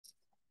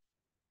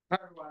Hi,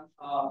 everyone.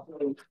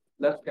 So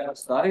let's get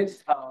started.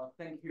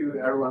 Thank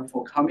you, everyone,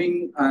 for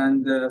coming.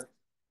 And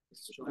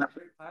it's a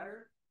great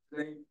pleasure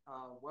today.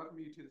 Welcome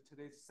you to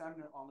today's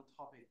seminar on the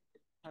topic,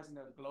 present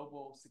the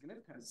global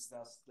significance.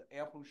 That's the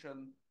air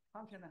pollution,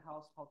 climate and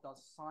health. How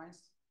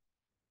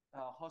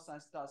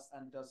science does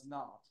and does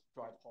not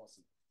drive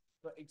policy.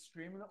 We're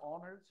extremely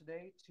honored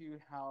today to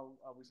have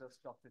with us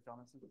Dr.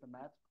 Jonathan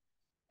Samet.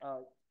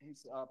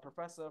 He's a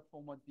professor,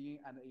 former dean,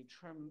 and a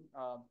term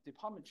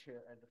department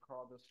chair at the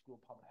Colorado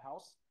School of Public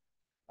Health.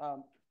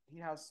 He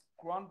has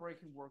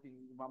groundbreaking work in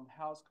environmental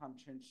health, climate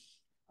change,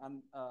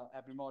 and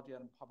epidemiology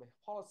and public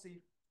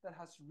policy that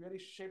has really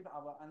shaped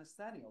our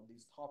understanding of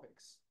these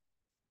topics.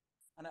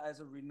 And as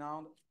a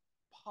renowned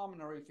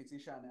pulmonary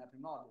physician and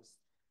epidemiologist,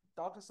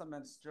 Dr.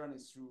 Samet's journey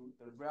through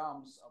the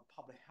realms of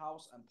public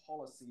health and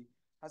policy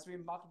has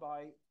been marked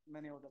by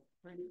many of the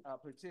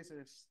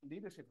predecessors'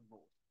 leadership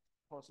roles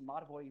across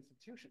multiple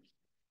institutions.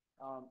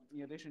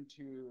 In addition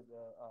to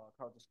the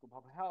Colorado School of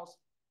Public Health,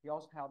 he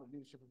also held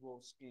leadership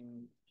roles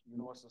in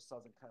University of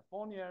Southern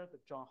California, the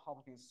Johns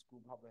Hopkins School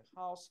of Public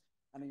Health,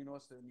 and the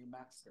University of New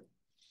Mexico.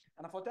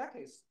 And for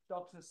decades,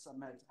 Dr.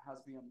 Samet has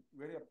been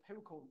really a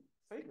pivotal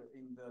figure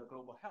in the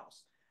global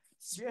health,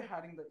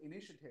 spearheading the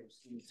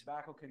initiatives in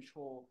tobacco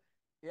control,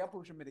 air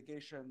pollution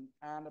mitigation,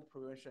 and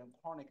prevention of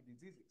chronic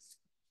diseases.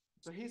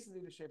 So his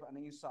leadership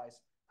and insights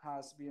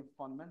has been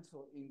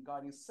fundamental in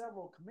guiding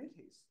several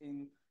committees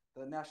in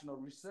the National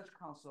Research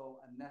Council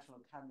and National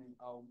Academy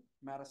of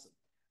Medicine.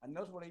 And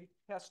notably,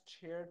 he has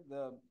chaired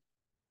the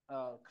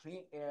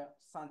Clean Air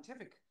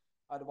Scientific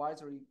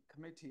Advisory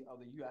Committee of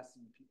the US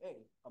EPA,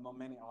 among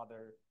many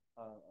other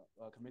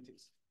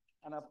committees.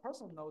 And a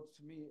personal note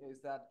to me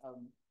is that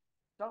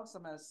Dr.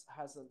 Samet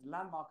has a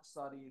landmark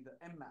study, the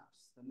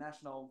NMAPS, the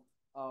National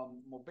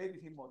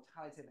Morbidity,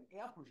 Mortality, and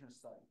Air Pollution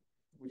Study,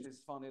 which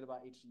is funded by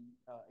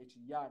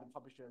HEI and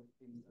published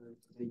in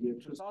the year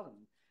 2000.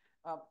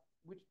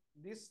 Which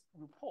this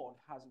report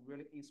has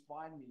really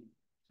inspired me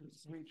to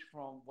switch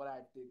from what I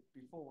did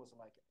before was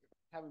like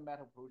heavy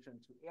metal pollution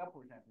to air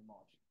pollution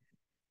epidemiology.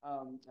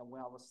 And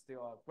when I was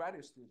still a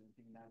graduate student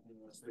in National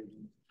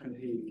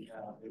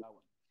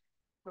 2011.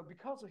 But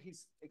because of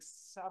his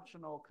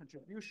exceptional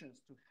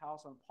contributions to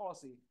health and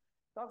policy,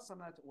 Dr.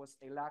 Samet was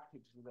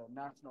elected to the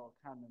National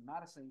Academy of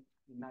Medicine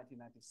in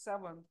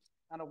 1997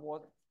 and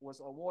was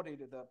awarded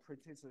the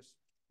prestigious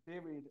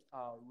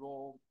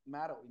Rall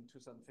Medal in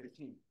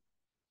 2015.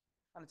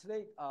 And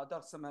today,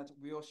 Dr. Samet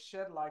will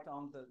shed light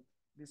on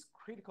this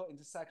critical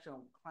intersection of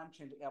climate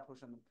change, air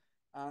pollution,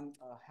 and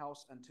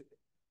health, and to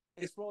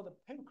explore the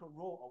pivotal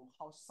role of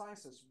how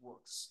sciences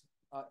works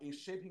in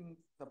shaping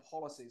the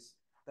policies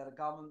that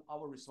govern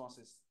our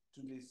responses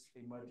to these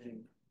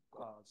emerging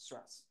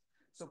threats.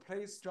 So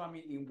please join me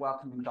in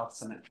welcoming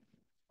Dr. Samet.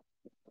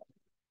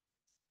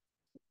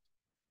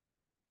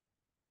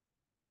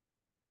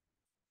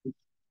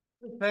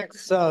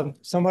 Thanks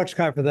so much,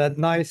 Kai, for that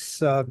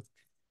nice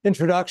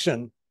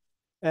introduction.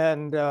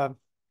 And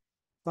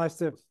nice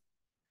to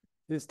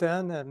be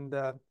stand. And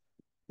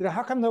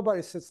how come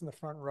nobody sits in the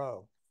front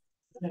row?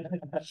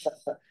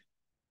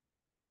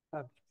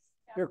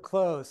 You're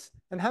close.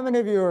 And how many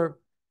of you are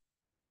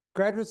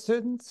graduate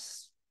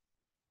students,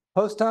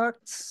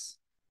 postdocs,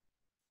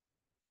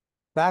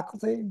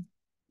 faculty?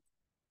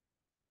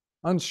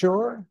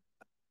 Unsure?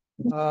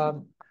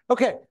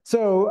 Okay,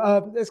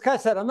 so as Kai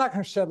said, I'm not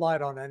going to shed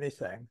light on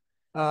anything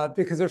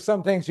because there's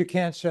some things you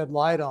can't shed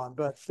light on,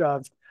 but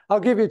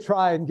I'll give you a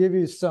try and give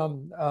you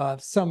some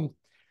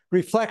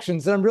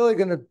reflections. And I'm really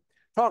going to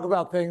talk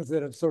about things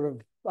that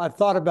I've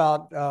thought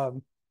about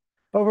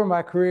over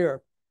my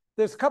career.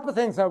 There's a couple of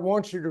things I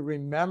want you to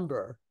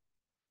remember.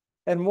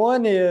 And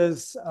one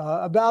is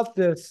about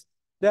this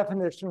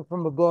definition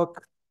from a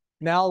book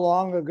now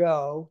long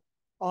ago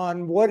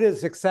on what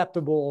is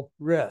acceptable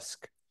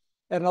risk.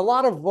 And a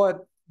lot of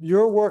what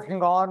you're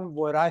working on,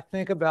 what I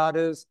think about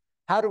is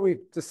how do we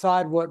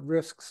decide what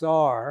risks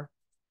are,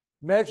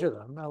 measure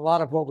them. And a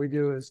lot of what we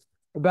do is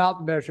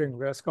about measuring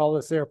risk, all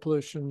this air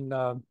pollution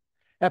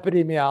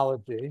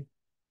epidemiology.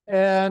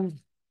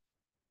 And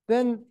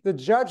then the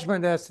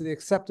judgment as to the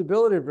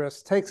acceptability of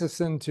risk takes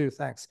us into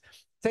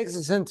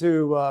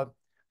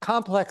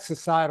complex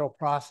societal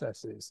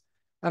processes.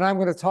 And I'm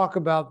going to talk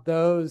about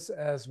those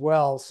as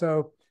well.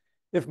 So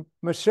if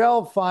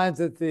Michelle finds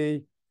that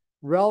the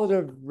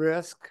relative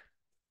risk.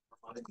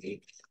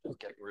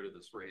 Get rid of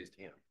this raised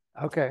hand.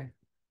 Okay.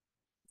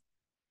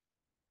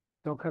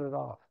 Don't cut it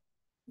off.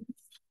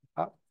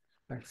 Oh,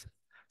 thanks.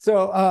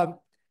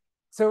 So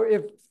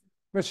if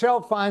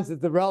Michelle finds that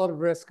the relative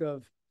risk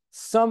of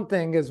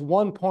something is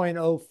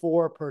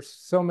 1.04 per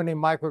so many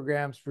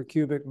micrograms per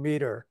cubic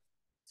meter,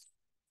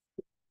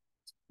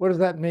 what does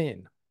that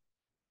mean?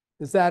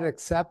 Is that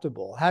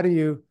acceptable? How do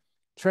you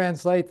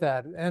translate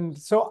that? And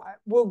so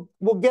we'll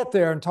get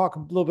there and talk a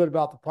little bit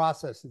about the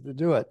processes to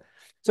do it.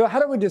 So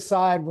how do we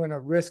decide when a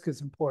risk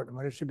is important,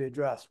 when it should be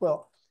addressed?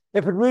 Well,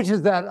 if it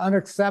reaches that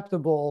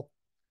unacceptable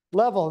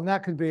level, and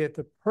that could be at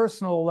the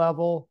personal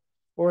level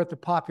or at the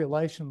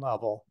population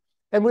level,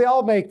 and we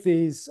all make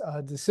these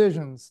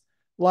decisions,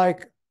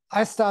 like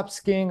I stopped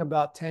skiing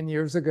about 10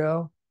 years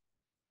ago.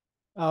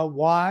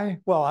 Why?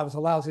 Well, I was a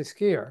lousy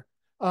skier.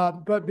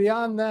 But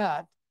beyond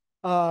that,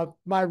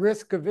 my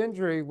risk of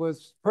injury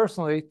was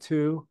personally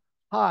too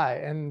high.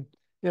 And,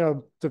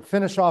 to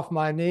finish off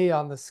my knee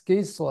on the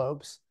ski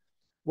slopes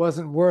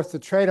wasn't worth the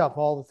trade-off,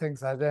 all the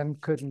things I then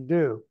couldn't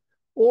do.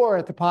 Or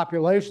at the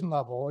population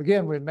level,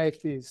 again, we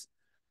make these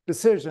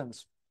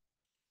decisions.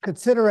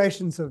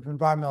 Considerations of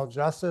environmental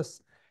justice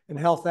and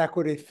health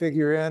equity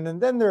figure in. And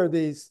then there are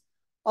these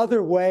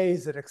other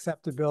ways that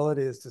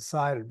acceptability is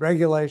decided: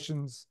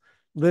 regulations,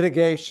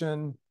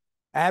 litigation,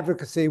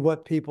 advocacy,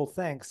 what people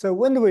think. So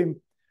when do we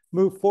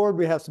move forward?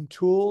 We have some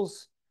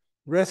tools: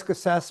 risk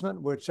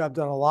assessment, which I've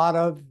done a lot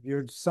of.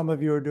 Some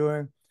of you are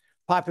doing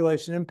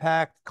population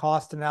impact,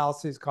 cost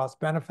analyses, cost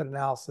benefit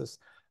analysis,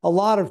 a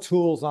lot of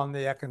tools on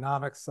the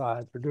economic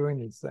side for doing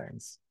these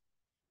things.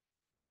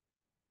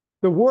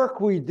 The work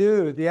we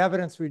do, the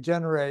evidence we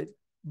generate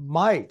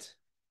might,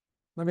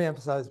 let me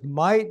emphasize,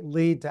 might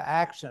lead to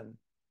action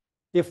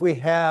if we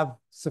have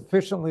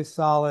sufficiently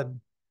solid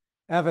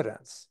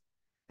evidence.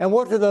 And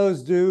what do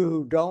those do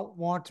who don't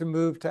want to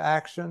move to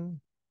action?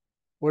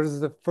 What is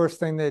the first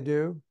thing they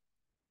do?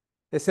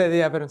 They say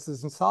the evidence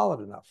isn't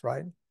solid enough,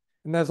 right?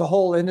 And there's a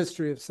whole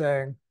industry of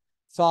saying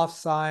soft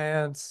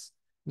science,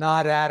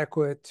 not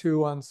adequate,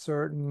 too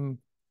uncertain,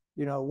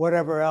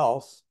 whatever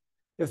else.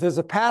 If there's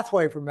a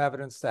pathway from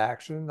evidence to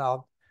action,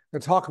 I'll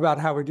talk about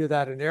how we do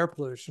that in air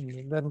pollution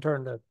and then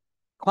turn to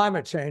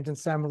climate change and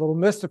say I'm a little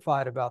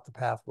mystified about the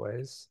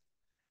pathways.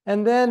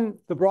 And then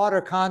the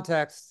broader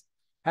context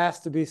has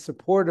to be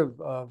supportive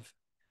of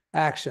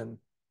action.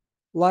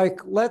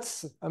 Like,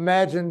 let's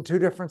imagine two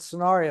different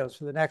scenarios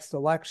for the next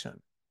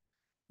election.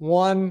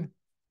 One,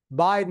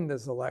 Biden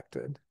is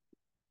elected,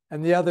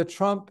 and the other,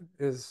 Trump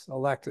is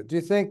elected. Do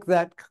you think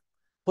that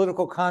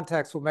political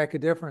context will make a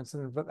difference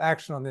in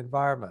action on the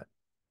environment?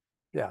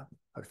 Yeah,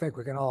 I think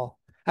we can all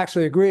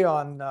actually agree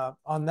on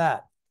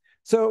that.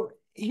 So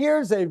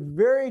here's a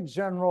very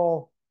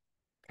general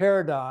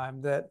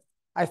paradigm that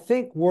I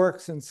think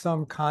works in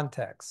some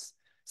contexts.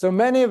 So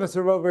many of us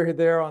are over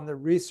there on the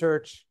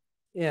research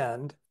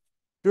end,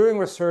 doing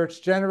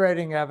research,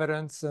 generating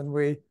evidence, and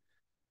we,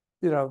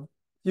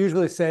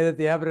 usually say that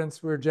the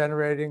evidence we're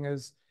generating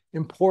is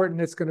important,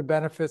 it's going to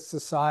benefit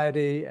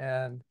society,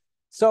 and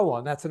so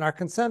on. That's in our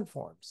consent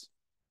forms.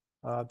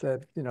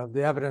 That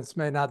the evidence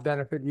may not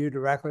benefit you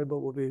directly, but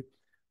will be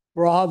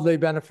broadly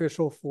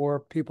beneficial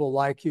for people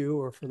like you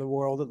or for the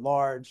world at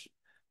large.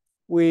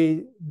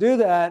 We do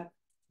that.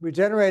 We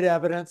generate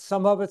evidence.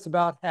 Some of it's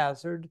about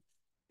hazard.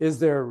 Is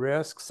there a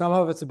risk? Some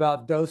of it's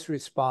about dose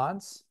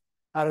response.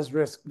 How does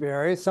risk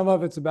vary? Some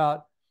of it's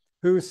about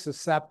who's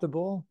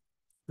susceptible,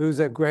 who's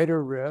at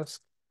greater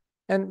risk,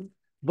 and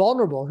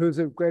vulnerable, who's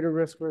at greater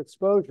risk for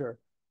exposure.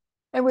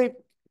 And we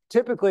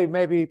typically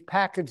maybe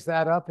package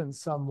that up in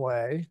some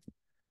way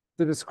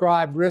to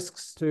describe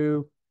risks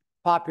to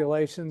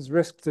populations,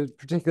 risk to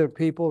particular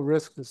people,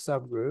 risk to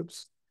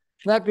subgroups.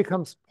 And that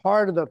becomes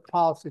part of the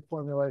policy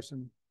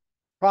formulation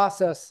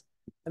process.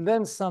 And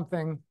then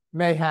something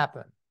may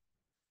happen.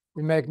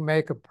 You may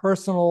make a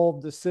personal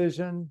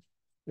decision.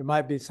 There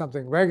might be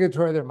something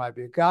regulatory. There might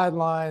be a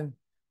guideline,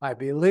 might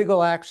be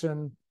legal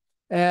action,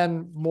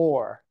 and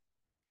more.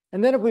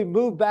 And then if we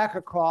move back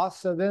across,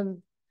 so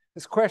then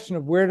this question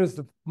of where does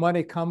the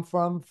money come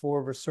from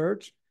for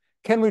research?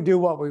 Can we do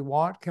what we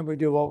want? Can we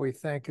do what we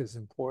think is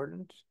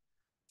important?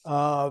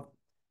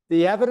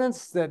 The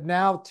evidence that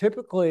now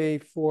typically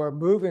for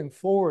moving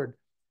forward,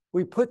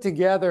 we put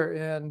together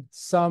in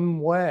some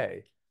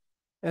way.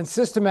 And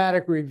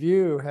systematic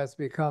review has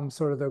become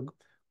sort of the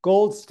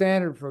gold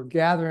standard for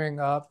gathering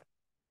up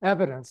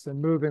evidence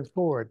and moving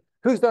forward.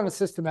 Who's done a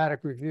systematic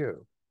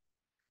review?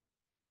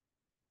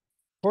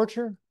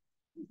 Torture?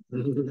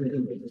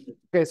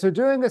 Okay, so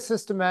doing a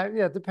systematic,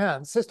 yeah, it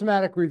depends.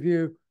 Systematic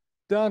review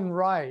done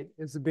right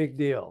is a big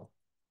deal.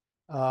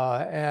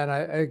 And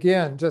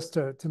again, just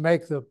to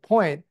make the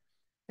point,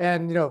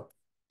 and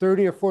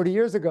 30 or 40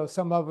 years ago,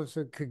 some of us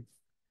could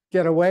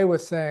get away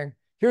with saying,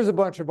 here's a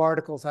bunch of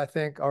articles I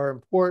think are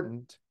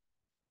important,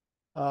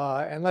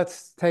 and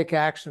let's take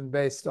action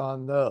based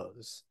on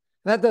those.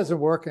 And that doesn't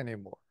work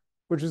anymore,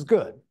 which is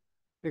good,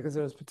 because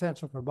there's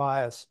potential for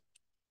bias.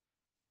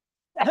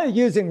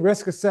 Using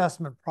risk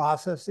assessment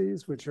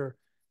processes, which are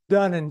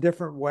done in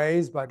different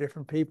ways by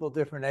different people,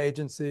 different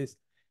agencies.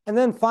 And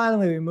then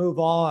finally, we move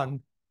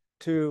on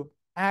to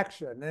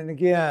action. And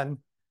again,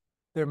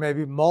 there may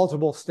be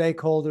multiple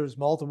stakeholders,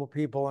 multiple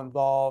people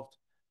involved.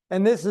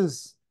 And this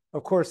is,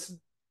 of course,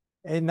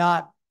 a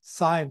not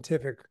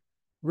scientific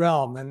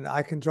realm. And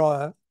I can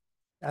draw,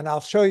 and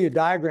I'll show you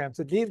diagrams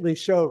that neatly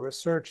show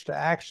research to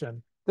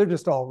action. They're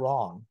just all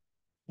wrong.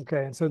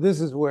 Okay, and so this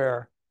is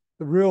where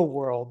the real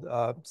world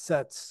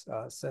sets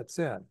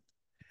in.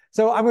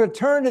 So I'm going to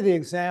turn to the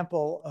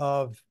example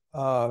of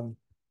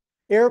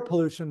air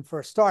pollution for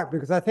a start,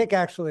 because I think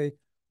actually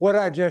what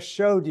I just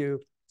showed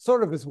you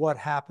sort of is what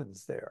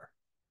happens there.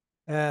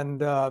 And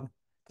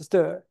just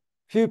a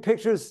few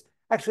pictures.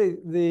 Actually,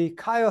 the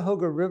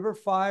Cuyahoga River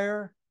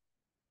fire,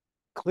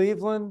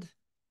 Cleveland,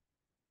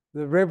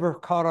 the river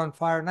caught on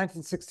fire in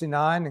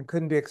 1969 and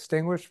couldn't be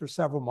extinguished for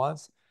several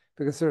months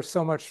because there's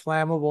so much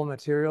flammable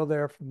material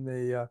there from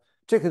the,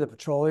 particularly the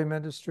petroleum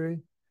industry.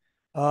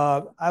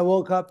 I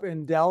woke up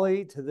in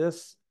Delhi to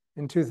this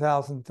in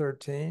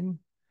 2013.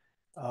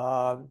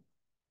 The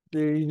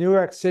New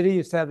York City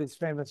used to have these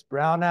famous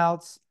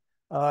brownouts.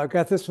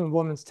 Got this from the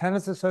Women's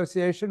Tennis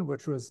Association,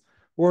 which was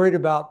worried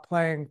about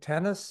playing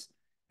tennis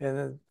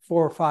in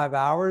 4 or 5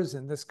 hours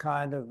in this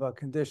kind of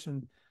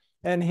condition.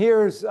 And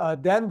here's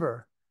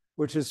Denver,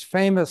 which is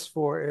famous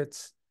for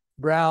its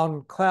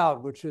brown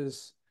cloud, which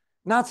is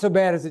not so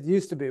bad as it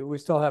used to be. We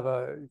still have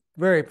a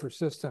very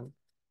persistent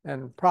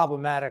and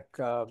problematic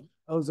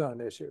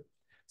ozone issue.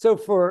 So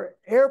for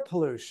air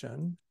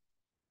pollution,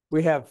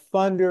 we have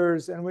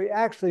funders, and we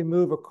actually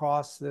move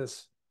across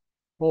this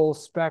whole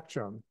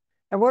spectrum.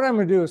 And what I'm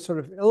going to do is sort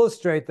of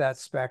illustrate that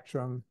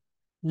spectrum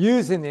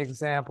using the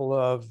example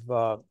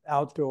of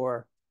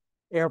outdoor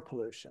air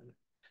pollution.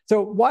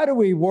 So why do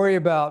we worry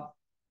about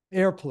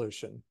air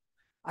pollution?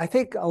 I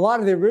think a lot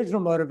of the original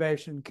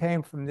motivation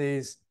came from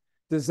these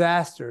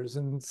disasters,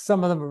 and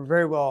some of them are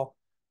very well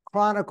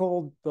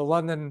chronicled. The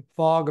London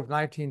fog of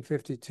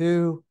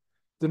 1952,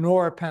 the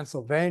Nora,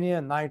 Pennsylvania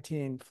in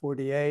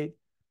 1948.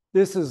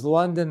 This is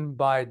London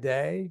by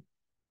day,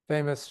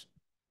 famous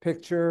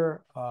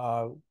picture.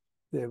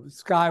 The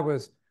sky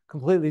was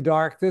completely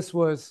dark. This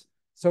was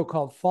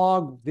so-called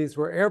fog. These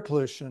were air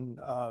pollution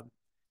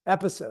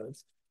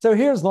episodes. So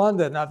here's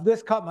London. Now,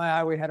 this caught my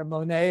eye. We had a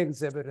Monet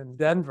exhibit in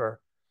Denver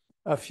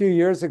a few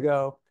years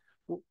ago.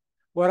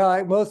 What I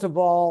like most of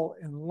all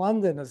in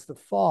London is the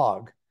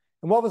fog.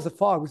 And what was the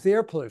fog? It was the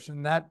air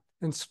pollution. That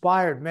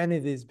inspired many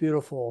of these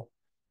beautiful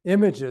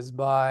images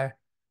by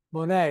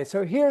Monet.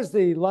 So here's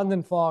the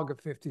London fog of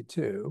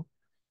 52.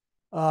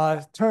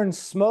 Turns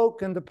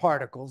smoke into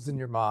particles in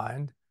your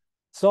mind,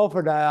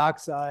 sulfur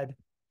dioxide.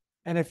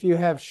 And if you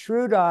have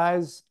shrewd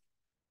eyes,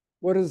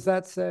 what does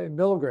that say?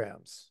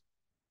 Milligrams.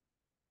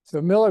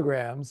 So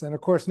milligrams. And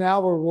of course,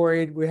 now we're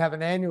worried. We have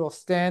an annual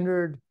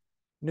standard,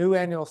 new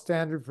annual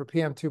standard for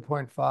PM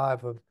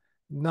 2.5 of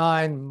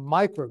 9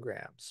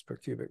 micrograms per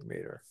cubic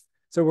meter.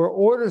 So we're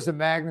orders of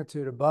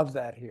magnitude above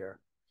that here.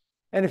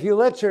 And if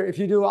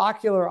you do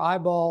ocular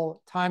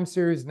eyeball time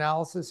series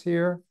analysis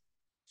here,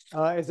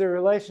 is there a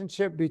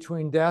relationship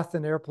between death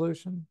and air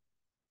pollution?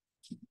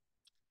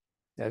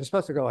 Yeah, you're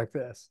supposed to go like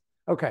this.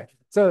 Okay,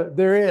 so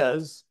there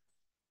is.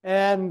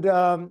 And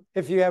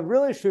if you have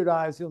really shrewd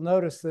eyes, you'll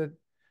notice that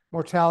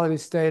mortality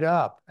stayed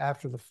up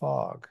after the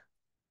fog.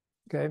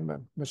 Okay,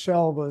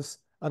 Michelle was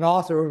an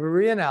author of a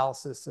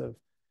reanalysis of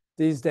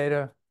these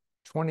data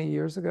 20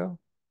 years ago,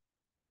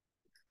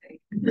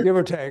 give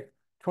or take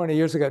 20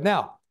 years ago.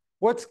 Now,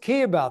 what's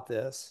key about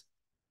this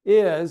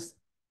is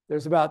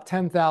there's about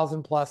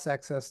 10,000 plus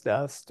excess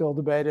deaths, still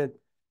debated,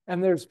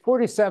 and there's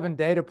 47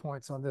 data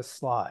points on this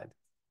slide.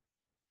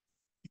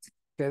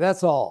 Okay,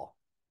 that's all.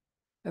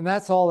 And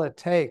that's all it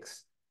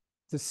takes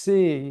to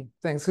see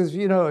things. Because,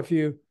 you know, if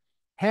you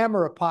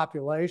hammer a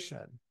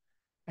population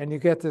and you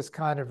get this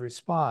kind of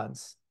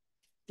response,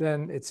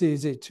 then it's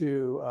easy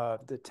to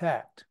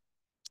detect.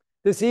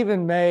 This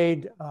even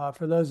made,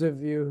 for those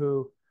of you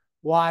who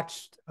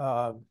watched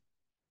The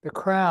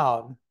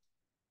Crown,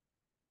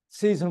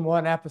 season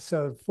 1,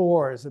 episode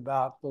 4 is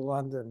about the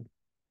London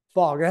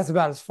fog. That's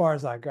about as far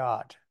as I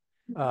got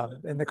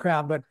in The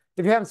Crown. But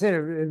if you haven't seen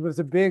it, it was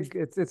a big,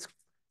 it's a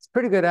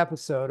pretty good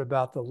episode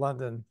about the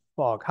London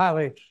fog.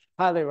 Highly,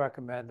 highly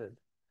recommended.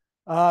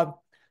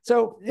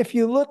 So if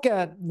you look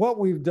at what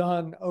we've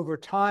done over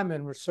time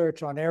in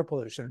research on air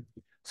pollution,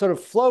 sort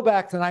of flow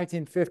back to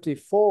 1950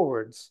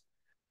 forwards,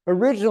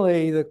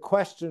 originally the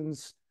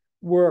questions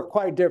were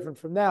quite different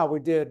from now. We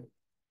did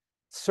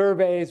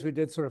surveys, we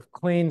did sort of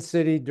clean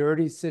city,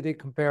 dirty city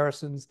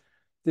comparisons,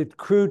 did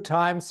crude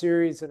time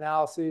series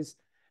analyses.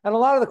 And a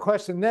lot of the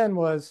question then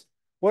was,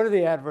 what are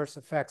the adverse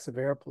effects of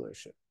air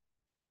pollution?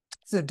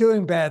 Is it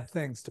doing bad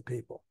things to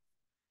people?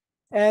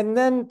 And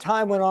then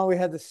time went on. We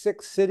had the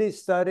 6-city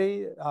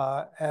study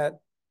at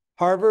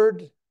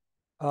Harvard,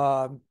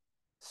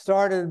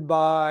 started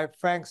by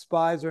Frank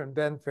Spicer and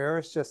Ben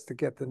Ferris, just to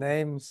get the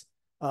names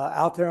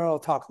out there. I'll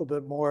talk a little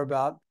bit more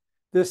about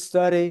this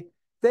study.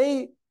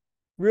 They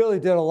really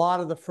did a lot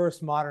of the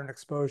first modern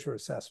exposure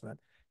assessment,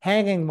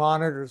 hanging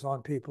monitors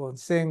on people and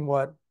seeing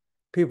what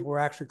people were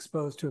actually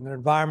exposed to in their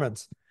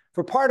environments.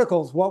 For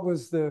particles, what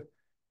was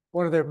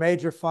one of their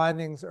major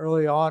findings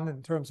early on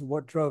in terms of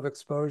what drove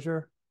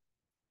exposure?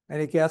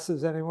 Any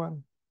guesses,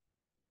 anyone?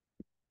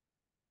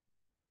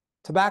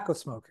 Tobacco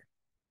smoking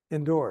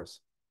indoors.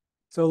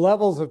 So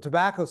levels of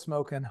tobacco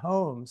smoke in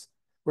homes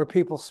where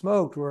people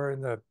smoked were in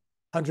the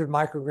 100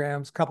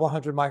 micrograms, couple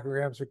hundred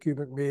micrograms per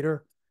cubic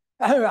meter.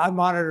 I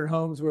monitored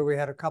homes where we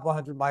had a couple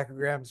hundred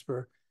micrograms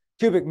per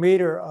cubic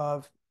meter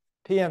of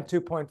PM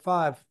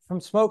 2.5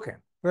 from smoking.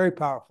 Very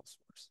powerful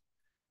source.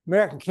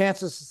 American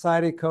Cancer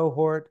Society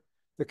cohort,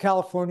 the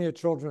California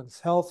Children's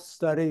Health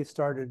Study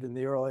started in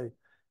the early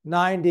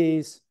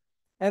 90s.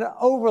 And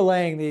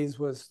overlaying these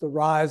was the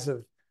rise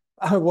of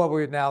what we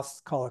would now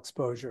call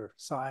exposure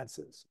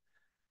sciences.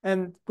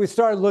 And we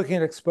started looking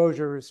at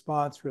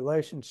exposure-response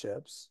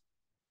relationships.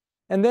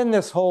 And then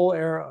this whole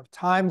era of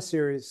time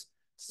series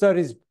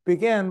studies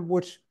began,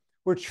 which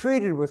were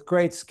treated with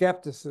great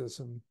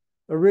skepticism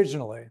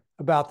originally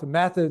about the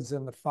methods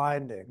and the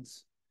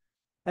findings.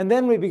 And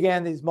then we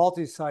began these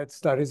multi-site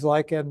studies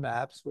like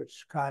EnMAPS,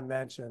 which Kai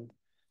mentioned.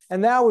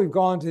 And now we've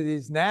gone to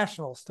these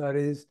national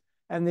studies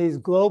and these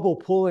global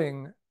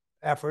pooling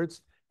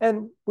efforts.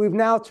 And we've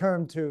now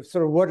turned to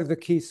sort of what are the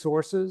key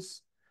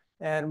sources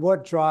and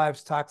what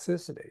drives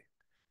toxicity.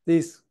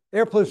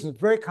 Air pollution is a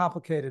very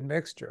complicated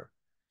mixture,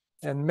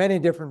 and many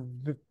different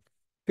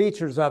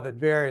features of it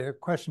vary. The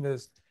question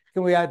is,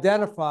 can we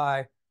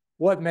identify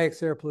what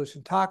makes air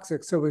pollution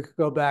toxic so we could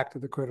go back to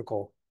the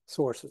critical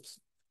sources?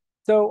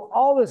 So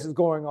all this is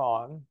going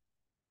on.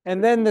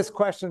 And then this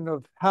question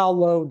of how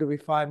low do we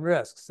find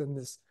risks? And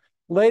this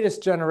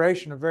latest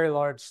generation of very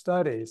large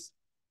studies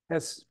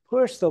has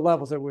pushed the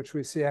levels at which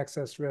we see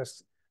excess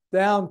risks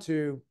down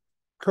to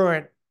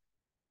current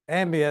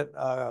ambient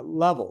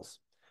levels.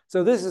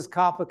 So this is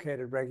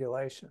complicated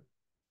regulation.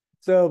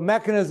 So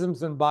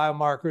mechanisms and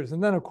biomarkers.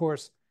 And then, of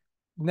course,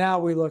 now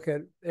we look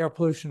at air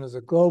pollution as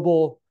a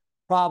global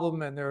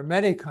problem. And there are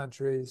many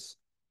countries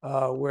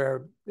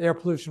where air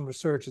pollution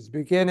research is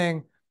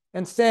beginning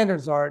and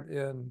standards aren't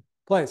in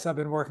place. I've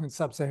been working in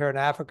sub-Saharan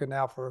Africa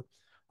now for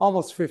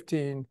almost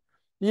 15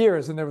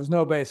 years, and there was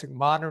no basic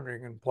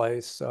monitoring in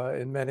place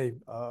in many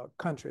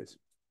countries.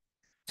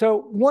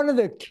 So one of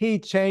the key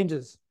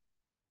changes,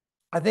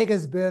 I think,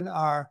 has been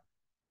our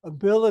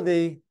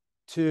ability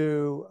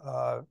to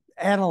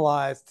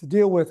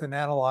deal with and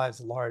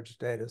analyze large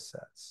data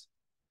sets.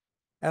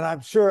 And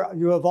I'm sure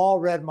you have all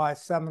read my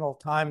seminal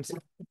Times.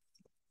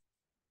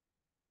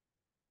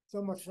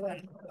 So much for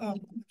that.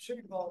 I'm sure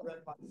you've all read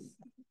my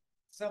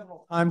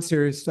seminal Time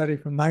series study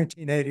from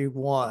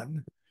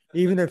 1981,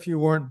 even if you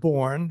weren't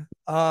born.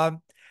 And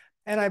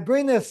I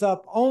bring this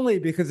up only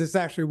because this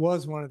actually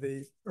was one of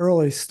the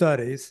early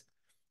studies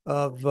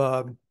of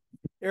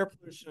air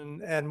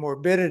pollution and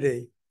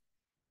morbidity.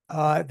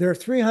 There are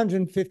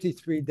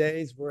 353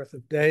 days worth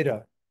of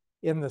data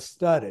in the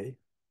study.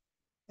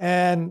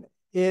 And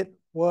it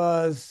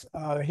was,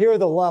 here are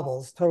the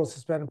levels, total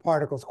suspended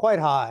particles, quite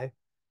high.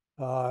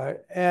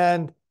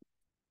 And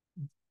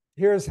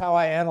here's how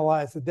I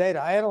analyze the data.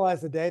 I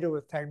analyze the data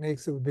with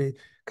techniques that would be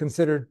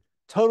considered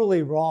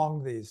totally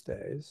wrong these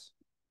days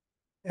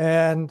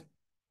and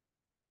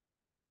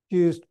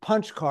used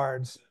punch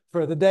cards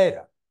for the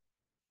data.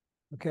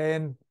 Okay,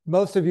 and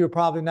most of you have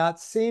probably not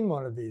seen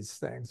one of these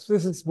things.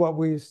 This is how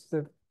we used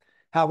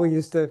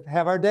to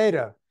have our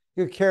data.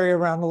 You carry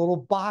around a little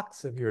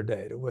box of your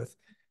data with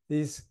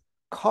these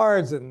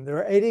cards, and there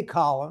are 80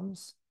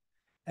 columns,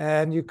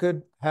 and you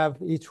could have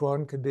each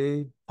one could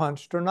be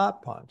punched or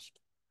not punched.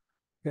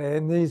 Okay,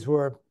 and these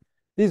were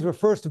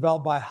first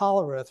developed by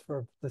Hollerith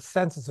for the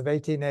census of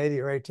 1880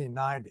 or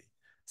 1890.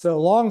 So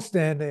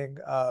longstanding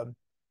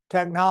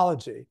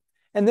technology.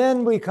 And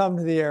then we come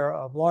to the era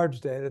of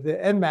large data, the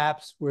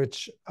EnMAPS,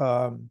 which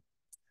Kai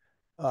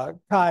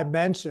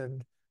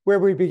mentioned, where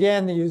we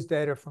began to use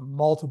data from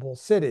multiple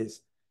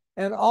cities.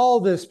 And all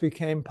this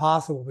became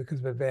possible because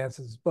of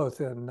advances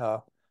both in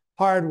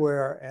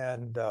hardware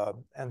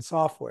and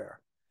software.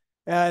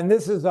 And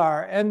this is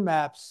our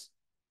EnMAPS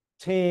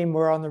team.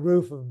 We're on the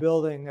roof of a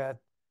building at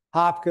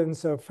Hopkins,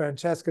 so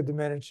Francesca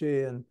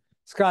Domenici and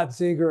Scott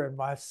Ziegler and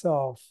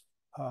myself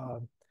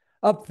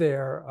up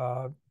there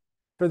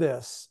for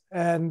this.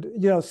 And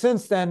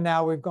since then,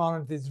 now we've gone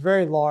into these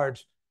very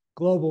large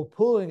global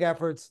pooling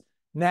efforts,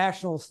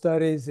 national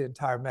studies, the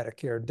entire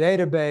Medicare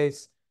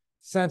database,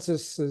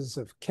 censuses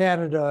of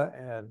Canada,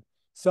 and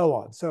so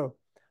on. So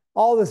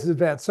all this is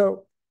advanced.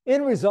 So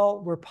in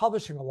result, we're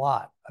publishing a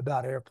lot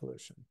about air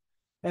pollution.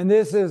 And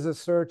this is a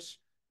search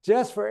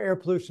just for air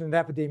pollution and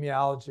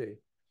epidemiology,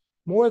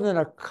 more than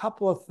a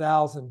couple of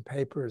thousand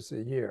papers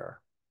a year.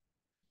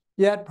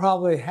 Yet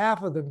probably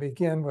half of them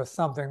begin with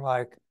something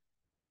like,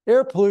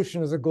 air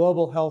pollution is a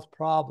global health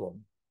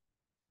problem.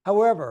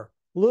 However,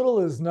 little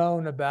is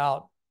known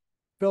about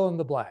fill in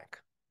the blank,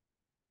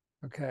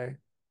 okay?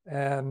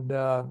 And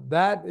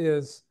that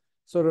is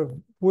sort of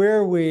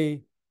where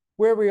we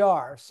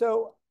are.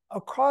 So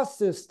across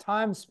this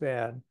time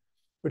span,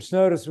 which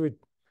notice we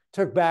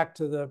took back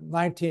to the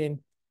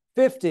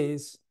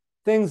 1950s,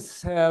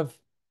 things have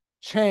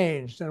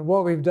changed, and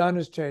what we've done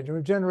is change. And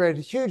we've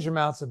generated huge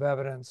amounts of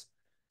evidence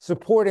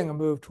supporting a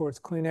move towards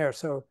clean air.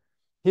 So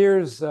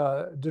here's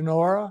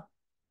Denora,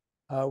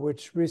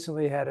 which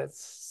recently had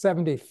its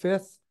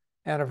 75th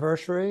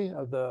anniversary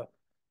of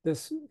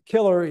this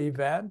killer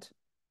event,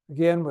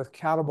 again with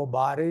countable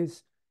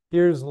bodies.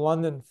 Here's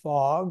London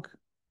fog.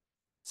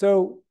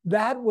 So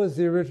that was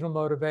the original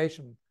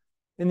motivation.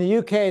 In the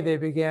UK, they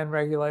began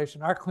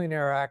regulation. Our Clean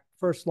Air Act,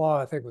 first law,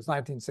 I think, was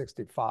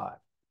 1965.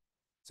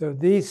 So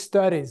these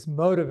studies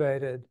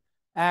motivated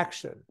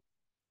action.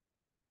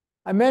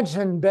 I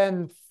mentioned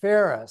Ben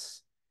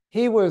Ferris.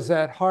 He was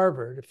at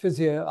Harvard, a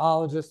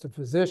physiologist, a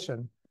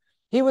physician.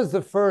 He was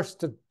the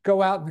first to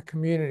go out in the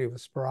community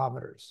with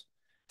spirometers,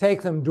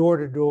 take them door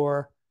to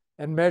door,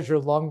 and measure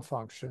lung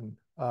function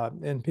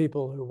in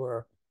people who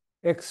were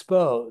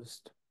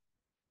exposed.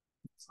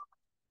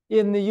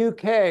 In the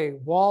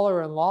UK,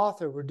 Waller and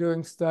Lawther were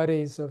doing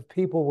studies of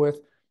people with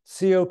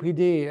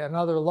COPD and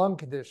other lung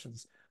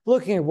conditions,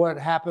 looking at what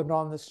happened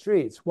on the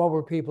streets. What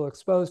were people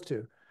exposed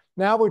to?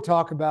 Now we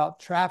talk about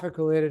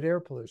traffic-related air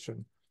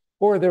pollution.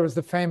 Or there was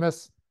the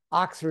famous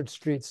Oxford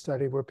Street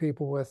study where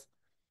people with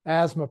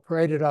asthma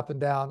paraded up and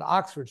down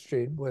Oxford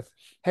Street with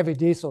heavy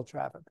diesel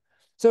traffic.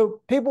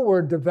 So people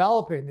were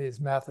developing these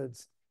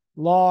methods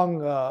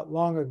long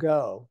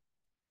ago.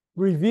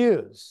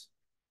 Reviews.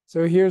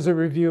 So here's a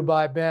review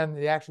by Ben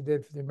that he actually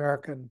did for the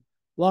American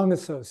Lung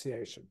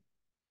Association.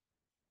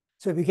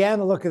 So he began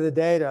to look at the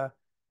data.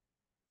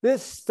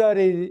 This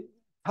study,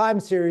 time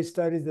series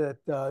study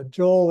that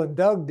Joel and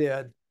Doug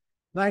did,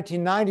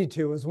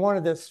 1992, was one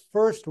of this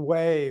first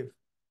wave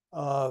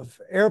of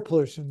air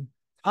pollution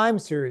time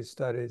series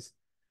studies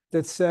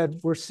that said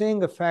we're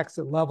seeing effects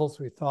at levels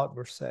we thought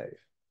were safe.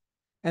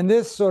 And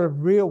this sort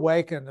of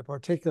reawakened the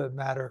particulate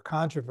matter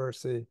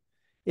controversy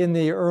in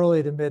the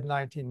early to mid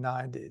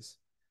 1990s.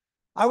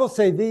 I will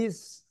say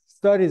these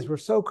studies were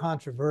so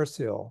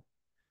controversial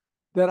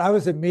that I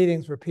was at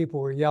meetings where people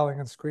were yelling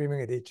and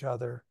screaming at each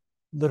other,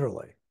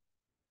 literally.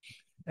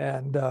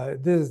 And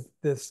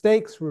the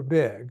stakes were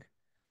big.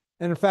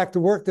 And in fact, the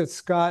work that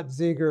Scott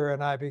Ziegler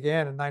and I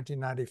began in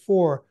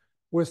 1994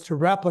 was to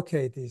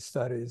replicate these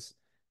studies,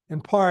 in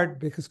part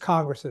because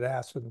Congress had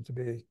asked for them to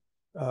be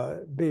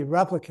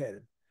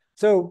replicated.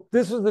 So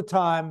this was the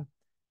time.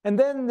 And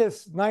then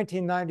this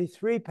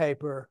 1993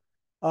 paper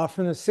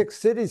from the 6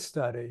 cities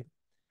study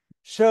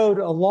showed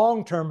a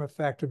long-term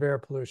effect of air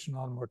pollution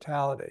on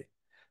mortality.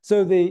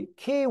 So the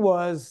key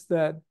was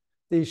that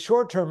the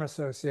short-term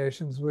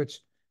associations, which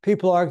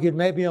people argued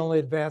maybe only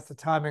advanced the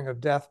timing of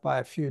death by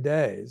a few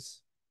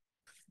days,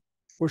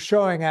 were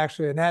showing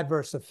actually an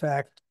adverse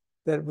effect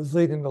that was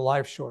leading to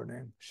life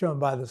shortening, shown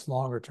by this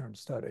longer-term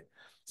study.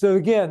 So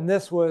again,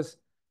 this was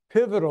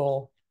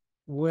pivotal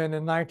when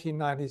in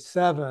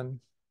 1997,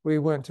 we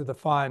went to the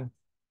fine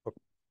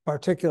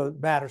particulate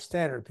matter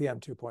standard,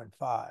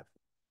 PM2.5.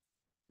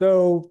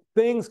 So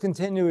things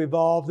continue to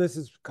evolve. This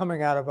is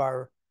coming out of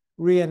our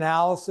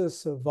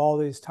reanalysis of all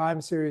these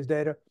time series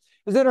data.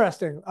 It's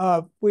interesting.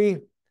 We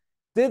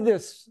did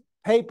this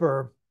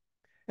paper,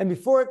 and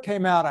before it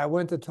came out, I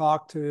went to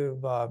talk to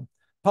the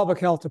Public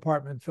Health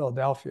Department in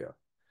Philadelphia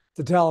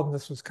to tell them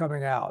this was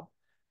coming out.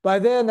 By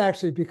then,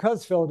 actually,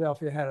 because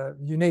Philadelphia had a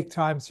unique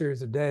time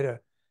series of data,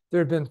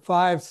 there had been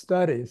 5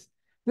 studies.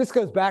 This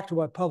goes back to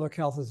what public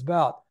health is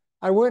about.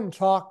 I went and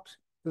talked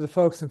to the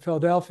folks in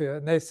Philadelphia,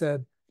 and they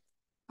said,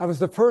 I was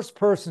the first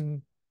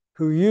person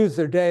who used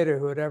their data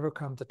who had ever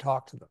come to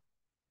talk to them,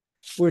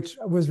 which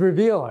was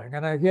revealing.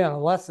 And again, a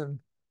lesson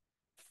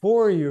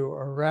for you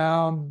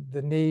around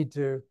the need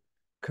to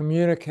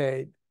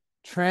communicate,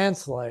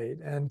 translate,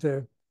 and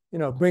to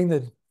bring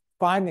the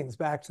findings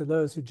back to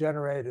those who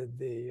generated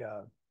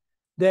the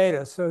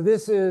data. So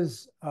this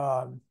is,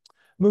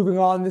 moving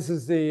on, this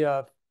is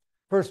the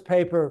first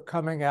paper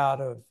coming out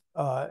of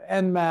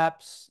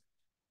NMAPS,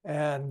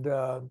 and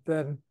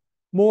then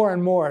more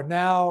and more.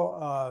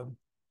 Now,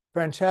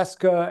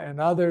 Francesca and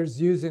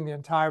others using the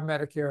entire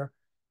Medicare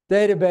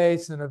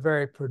database in a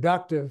very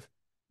productive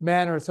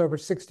manner. It's over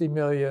 60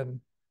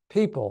 million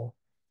people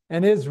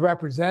and is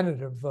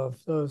representative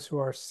of those who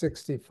are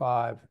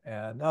 65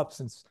 and up,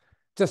 since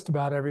just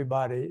about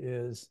everybody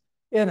is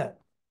in it.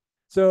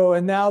 So,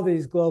 and now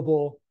these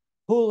global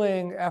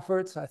pooling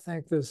efforts, I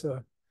think there's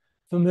a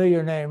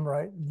familiar name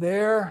right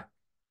there,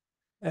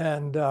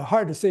 and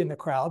hard to see in the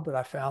crowd, but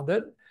I found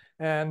it.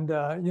 And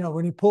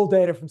when you pull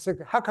data from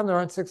how come there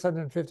aren't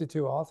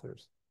 652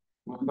 authors?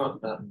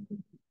 Oh,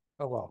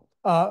 well.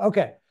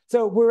 Okay,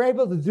 so we're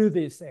able to do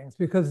these things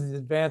because of the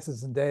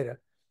advances in data.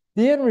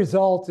 The end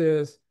result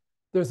is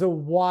there's a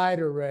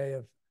wide array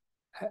of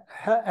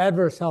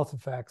adverse health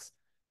effects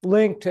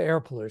linked to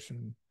air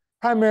pollution,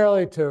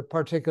 primarily to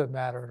particulate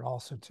matter and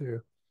also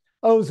to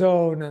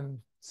ozone and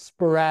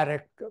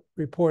sporadic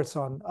reports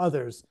on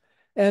others.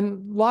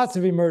 And lots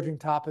of emerging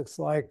topics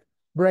like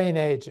brain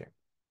aging,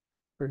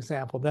 for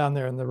example, down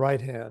there in the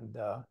right-hand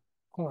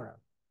corner.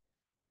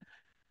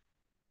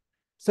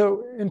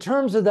 So in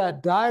terms of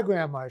that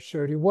diagram I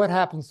showed you, what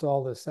happens to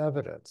all this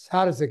evidence?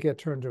 How does it get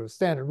turned to a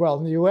standard? Well,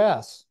 in the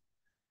US,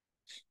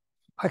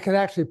 I can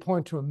actually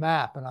point to a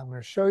map, and I'm going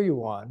to show you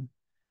one.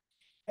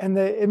 And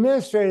the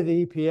administrator of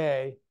the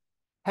EPA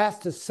has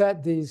to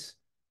set these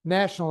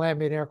national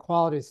ambient air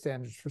quality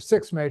standards for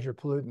 6 major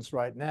pollutants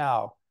right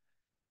now.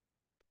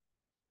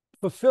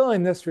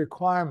 Fulfilling this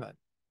requirement,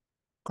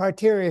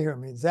 criteria here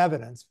means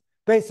evidence,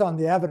 based on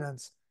the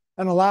evidence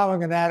and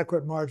allowing an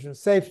adequate margin of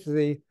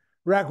safety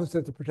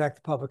requisite to protect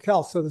the public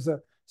health. So there's a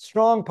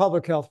strong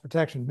public health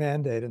protection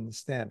mandate in the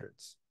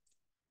standards.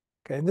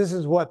 Okay, and this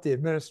is what the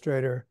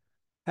administrator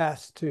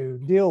has to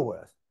deal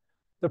with.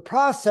 The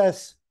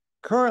process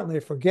currently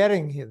for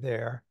getting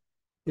there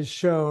is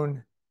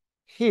shown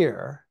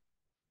here.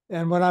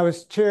 And when I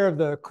was chair of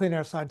the Clean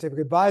Air Scientific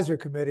Advisory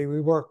Committee,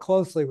 we worked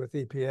closely with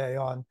EPA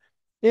on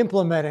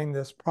implementing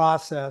this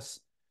process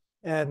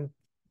and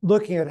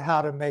looking at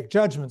how to make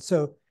judgments.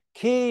 So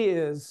key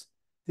is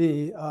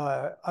the,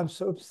 I'm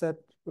so upset,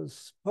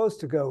 was supposed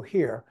to go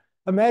here.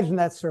 Imagine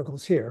that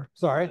circle's here,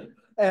 sorry.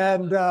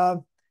 And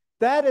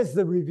that is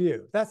the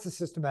review. That's the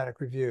systematic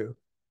review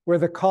where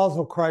the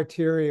causal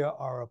criteria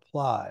are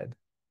applied.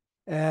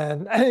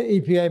 And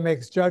EPA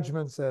makes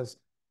judgments as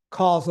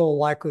causal,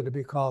 likely to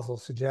be causal,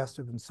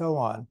 suggestive, and so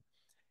on.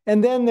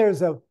 And then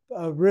there's a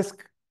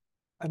risk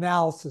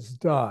analysis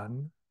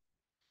done.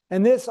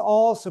 And this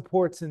all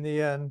supports, in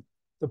the end,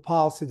 the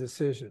policy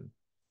decision.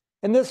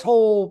 And this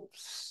whole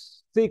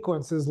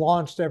sequence is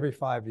launched every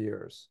 5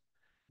 years.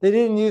 They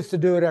didn't used to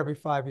do it every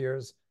 5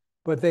 years,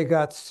 but they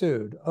got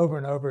sued over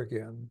and over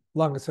again,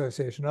 Lung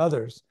Association,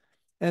 others.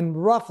 And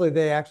roughly,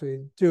 they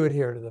actually do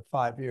adhere to the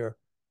 5-year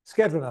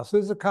schedule now. So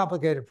this is a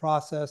complicated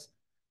process.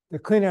 The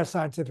Clean Air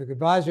Scientific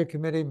Advisory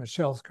Committee,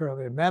 Michelle's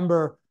currently a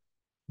member,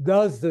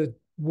 does the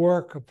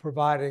work of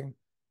providing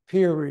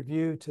peer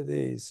review to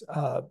these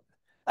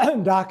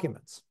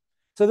documents.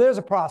 So there's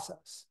a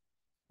process.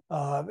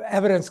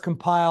 Evidence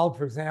compiled,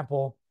 for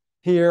example,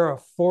 here, a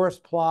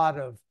forest plot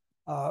of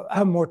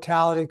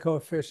mortality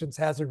coefficients,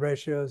 hazard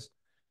ratios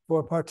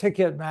for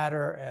particulate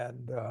matter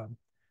and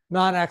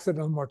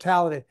non-accidental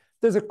mortality.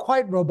 There's a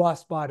quite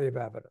robust body of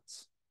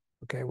evidence,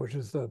 okay, which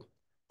is the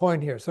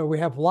point here. So we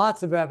have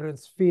lots of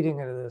evidence feeding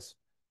into this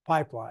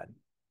pipeline.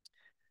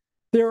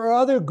 There are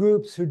other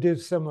groups who do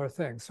similar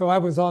things. So I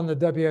was on the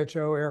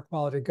WHO air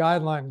quality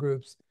guideline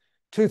groups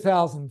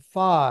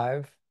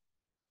 2005,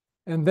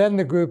 and then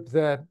the group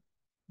that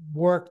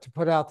worked to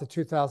put out the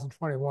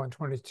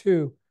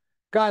 2021-22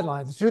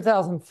 guidelines. In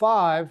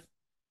 2005,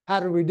 how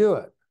did we do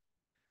it?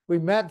 We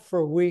met for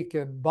a week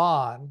in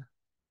Bonn,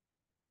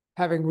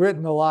 having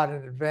written a lot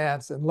in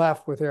advance, and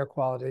left with air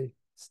quality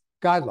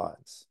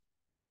guidelines.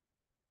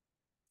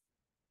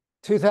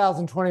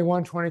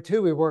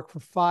 2021-22, we worked for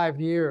 5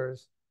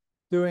 years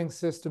doing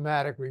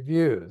systematic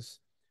reviews.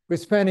 We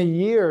spent a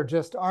year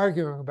just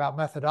arguing about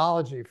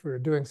methodology for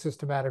doing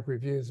systematic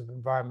reviews of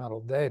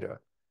environmental data.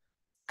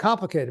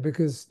 Complicated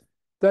because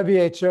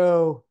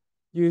WHO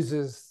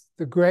uses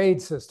the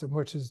grade system,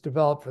 which is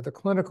developed for the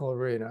clinical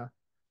arena,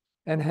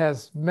 and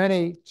has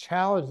many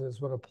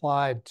challenges when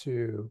applied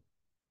to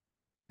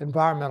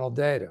environmental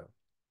data.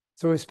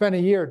 So we spent a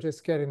year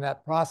just getting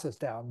that process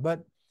down.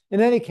 But in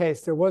any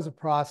case, there was a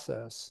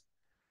process.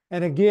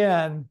 And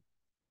again,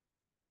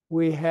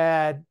 we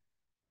had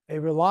a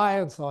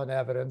reliance on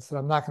evidence, and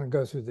I'm not going to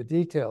go through the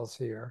details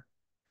here,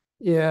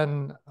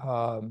 in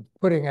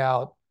putting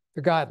out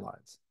the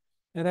guidelines.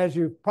 And as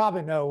you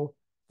probably know,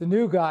 the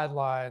new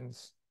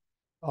guidelines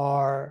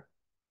are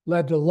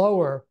led to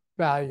lower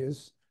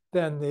values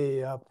than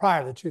the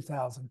prior to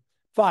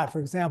 2005. For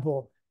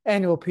example,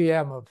 annual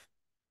PM of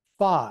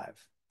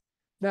 5.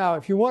 Now,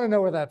 if you want to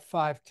know where that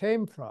 5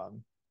 came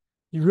from,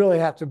 you really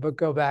have to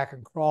go back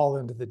and crawl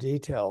into the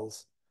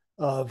details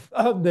of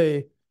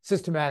the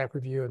systematic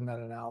review and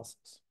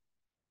meta-analysis.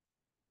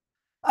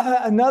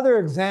 Another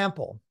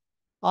example,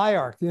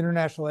 IARC, the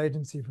International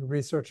Agency for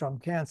Research on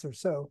Cancer.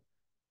 So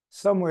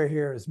somewhere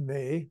here is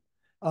me.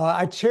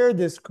 I chaired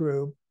this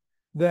group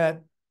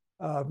that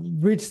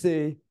reached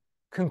the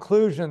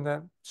conclusion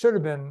that should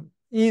have been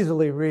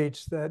easily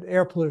reached, that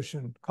air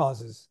pollution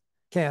causes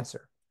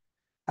cancer.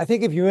 I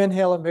think if you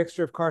inhale a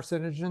mixture of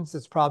carcinogens,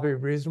 it's probably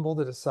reasonable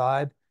to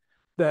decide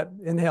that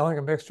inhaling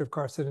a mixture of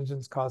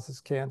carcinogens causes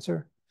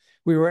cancer.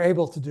 We were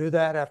able to do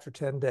that after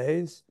 10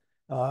 days,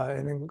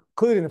 and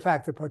including the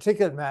fact that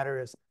particulate matter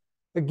is,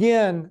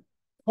 again,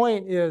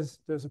 point is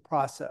there's a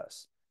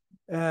process.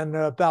 And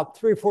about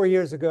 3 or 4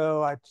 years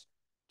ago, I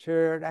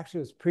chaired, actually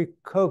it was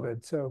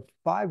pre-COVID, so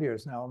 5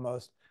 years now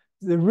almost,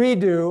 the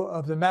redo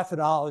of the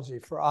methodology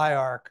for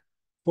IARC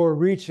for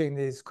reaching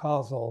these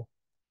causal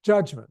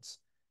judgments.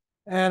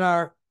 And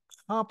our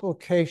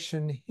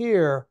complication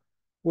here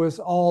was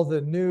all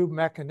the new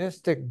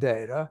mechanistic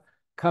data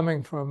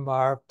coming from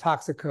our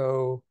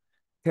toxicokinetic,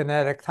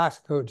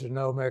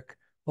 toxicogenomic,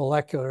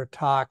 molecular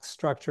tox,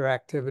 structure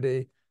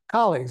activity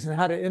colleagues, and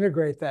how to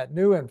integrate that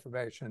new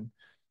information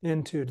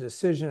into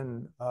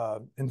decision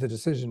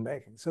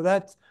making. So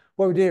that's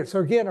what we did. So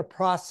again, a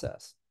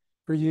process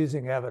for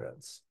using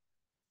evidence.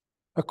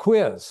 A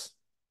quiz.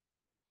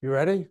 You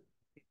ready?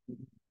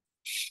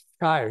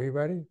 Kai, are you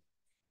ready?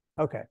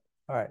 Okay,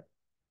 all right.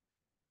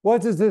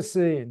 What does this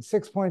mean?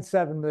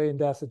 6.7 million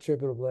deaths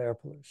attributable to air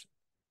pollution.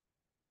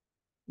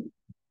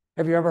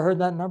 Have you ever heard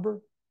that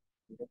number?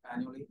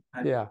 Annually?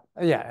 Yeah,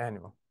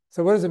 annual.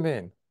 So what does it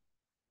mean?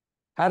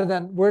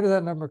 Where did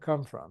that number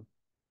come from?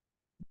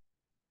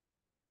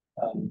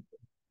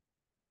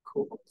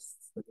 Cool.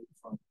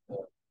 From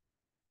the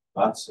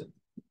Watson.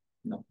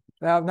 No.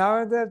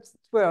 Now that's,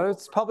 well,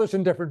 it's published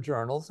in different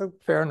journals, so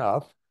fair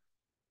enough.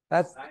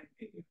 That's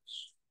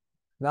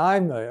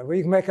 9 million.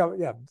 We can make up,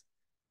 yeah.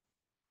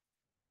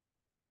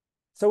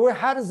 So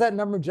how does that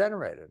number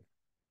generated?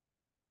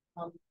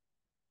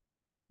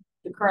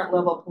 The current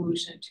level of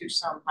pollution to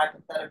some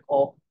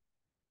hypothetical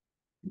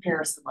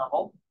comparison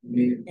level and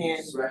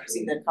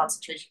using the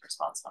concentration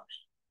response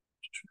function.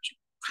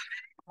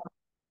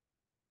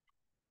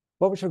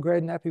 What was your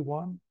grade in Epi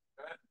 1?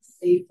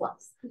 A+.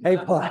 A+.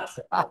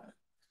 All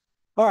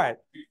right.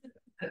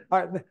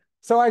 All right.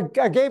 So I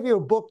gave you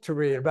a book to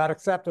read about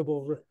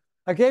acceptable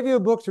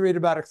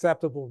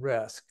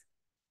risk.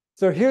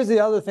 So here's the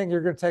other thing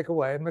you're going to take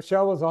away. And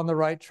Michelle was on the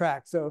right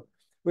track. So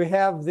we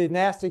have the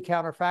nasty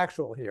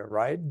counterfactual here,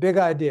 right? Big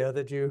idea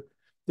that you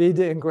need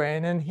to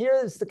ingrain. And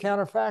here's the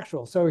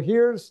counterfactual. So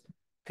here's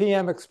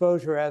PM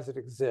exposure as it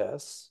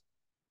exists,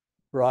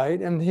 right?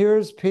 And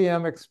here's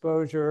PM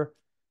exposure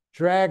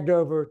dragged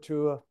over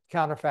to a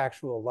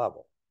counterfactual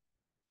level.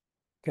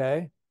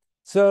 Okay.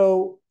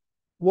 So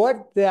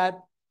what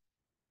that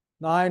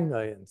 9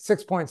 million,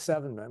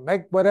 6.7 million,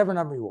 make whatever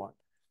number you want,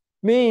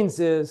 means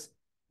is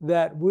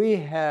that we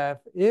have,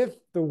 if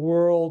the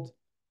world,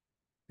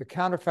 the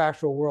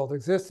counterfactual world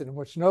existed in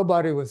which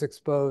nobody was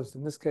exposed,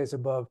 in this case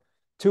above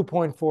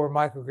 2.4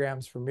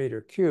 micrograms per meter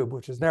cubed,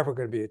 which is never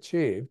going to be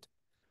achieved,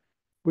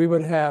 we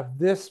would have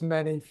this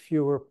many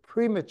fewer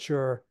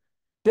premature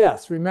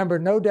deaths. Remember,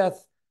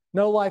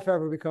 no life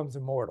ever becomes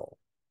immortal.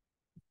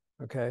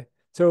 Okay,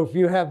 so if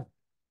you have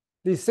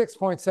these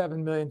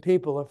 6.7 million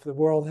people, if the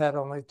world had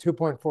only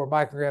 2.4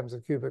 micrograms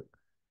of cubic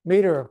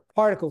meter of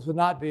particles, would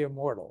not be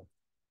immortal,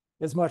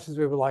 as much as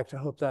we would like to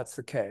hope that's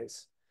the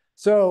case.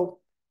 So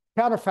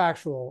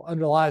counterfactual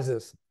underlies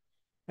this.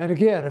 And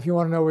again, if you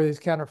want to know where these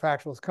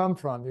counterfactuals come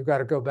from, you've got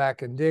to go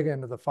back and dig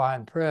into the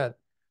fine print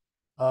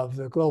of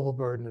the global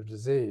burden of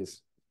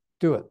disease.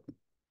 Do it.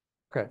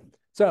 Okay.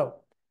 So,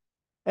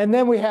 and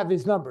then we have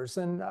these numbers,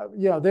 and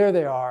there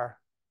they are.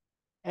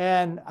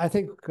 And I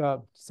think,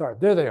 sorry,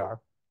 there they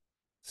are.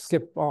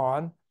 Skip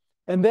on.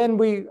 And then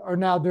we are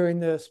now doing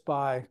this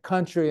by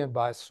country and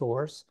by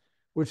source,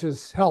 which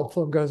is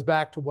helpful and goes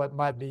back to what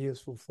might be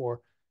useful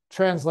for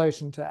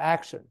translation to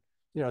action.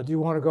 Do you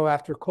want to go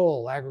after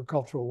coal,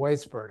 agricultural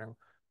waste burning?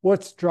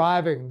 What's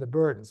driving the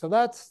burden? So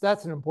that's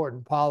an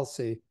important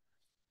policy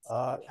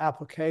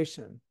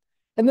application.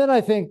 And then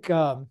I think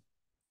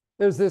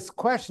there's this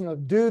question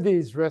of, do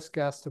these risk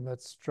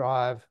estimates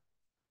drive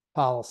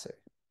policy,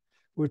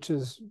 which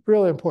is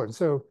really important.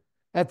 So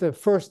at the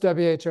first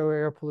WHO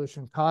air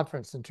pollution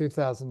conference in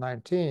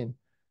 2019,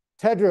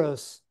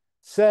 Tedros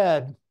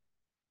said,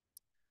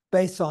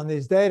 based on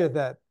these data,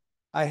 that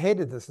I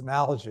hated this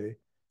analogy,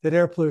 that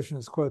air pollution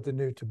is, quote, the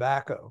new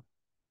tobacco.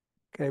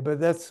 Okay,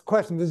 but that's the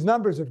question. These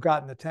numbers have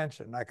gotten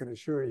attention, I can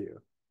assure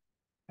you.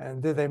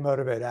 And did they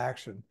motivate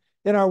action?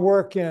 In our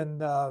work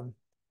in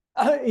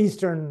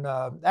Eastern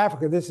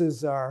Africa, this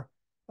is our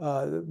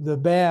the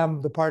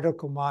BAM, the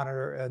particle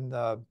monitor, and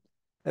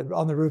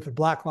on the roof at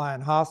Black Lion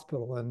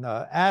Hospital in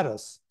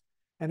Addis.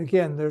 And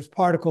again, there's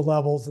particle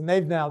levels, and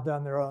they've now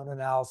done their own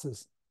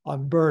analysis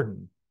on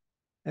burden.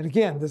 And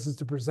again, this is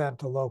to present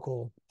to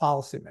local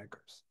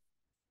policymakers.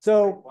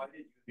 So why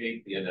did you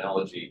make the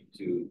analogy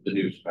to the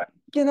news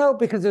tobacco?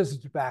 Because there's a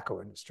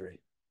tobacco industry.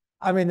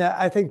 I mean,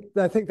 I think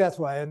that's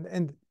why.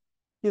 And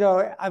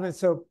I mean,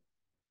 so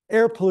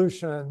air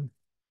pollution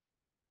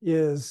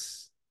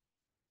is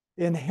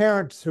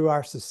inherent to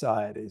our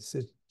societies.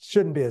 It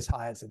shouldn't be as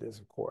high as it is,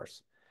 of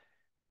course.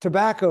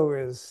 Tobacco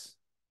is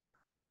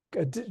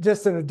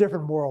just in a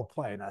different moral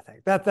plane, I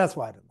think. That's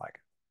why I didn't like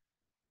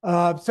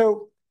it.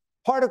 So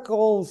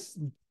particles,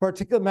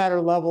 particulate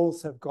matter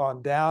levels have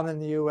gone down in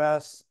the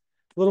US,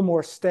 a little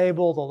more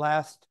stable the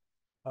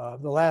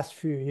last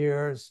few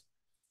years.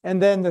 And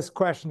then this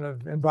question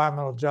of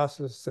environmental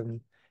justice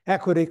and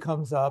equity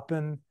comes up.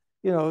 And,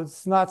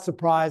 it's not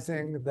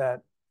surprising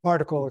that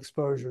particle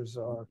exposures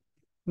are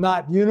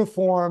not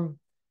uniform.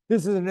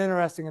 This is an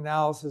interesting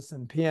analysis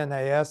in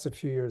PNAS a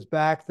few years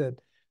back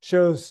that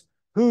shows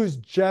who's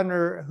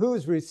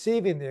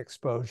receiving the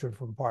exposure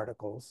from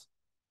particles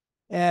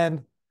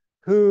and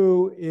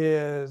who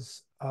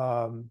is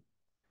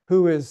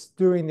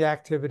doing the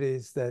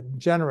activities that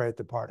generate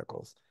the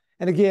particles.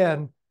 And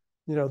again,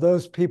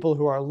 those people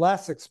who are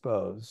less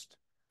exposed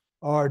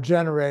are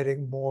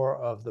generating more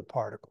of the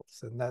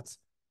particles, and that's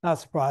not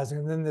surprising.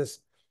 And then this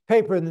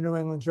paper in the New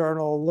England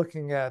Journal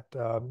looking at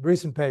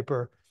recent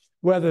paper,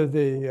 whether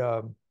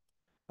the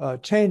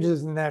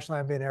changes in the National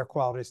Ambient Air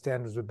Quality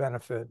Standards would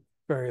benefit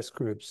various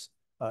groups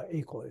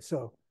equally.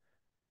 So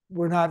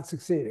we're not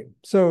succeeding.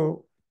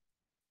 So,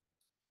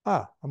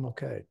 I'm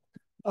okay.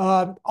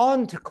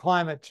 On to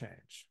climate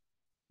change.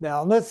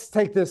 Now, let's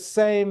take this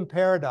same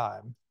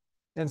paradigm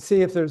and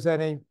see if there's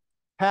any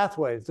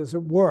pathways. Does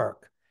it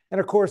work? And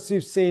of course,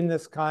 you've seen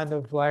this kind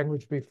of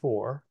language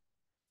before.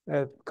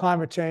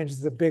 Climate change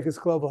is the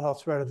biggest global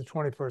health threat of the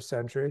 21st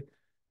century.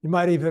 You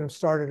might even have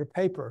started a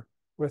paper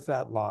with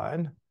that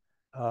line.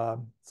 It's a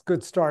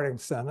good starting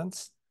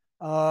sentence.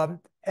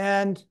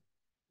 And,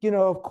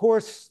 of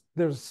course,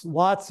 there's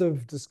lots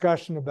of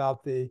discussion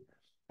about the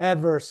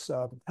adverse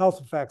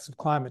health effects of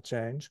climate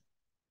change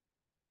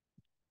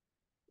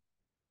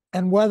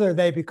and whether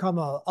they become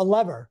a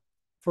lever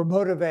for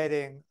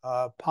motivating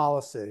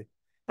policy.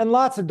 And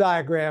lots of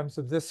diagrams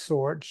of this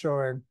sort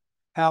showing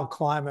how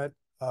climate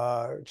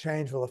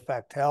change will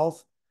affect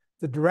health.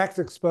 The direct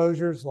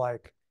exposures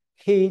like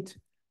heat,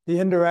 the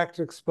indirect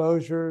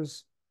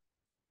exposures,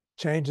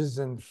 changes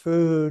in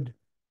food,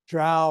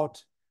 drought,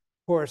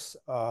 of course,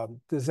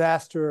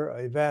 disaster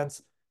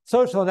events,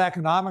 social and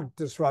economic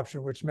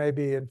disruption, which may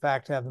be, in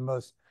fact, have the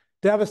most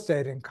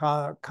devastating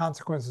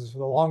consequences for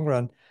the long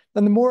run.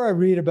 And the more I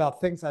read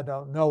about things I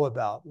don't know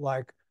about,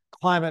 like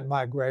climate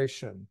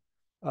migration,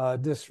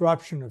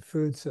 disruption of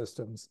food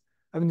systems,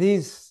 I mean,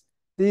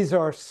 these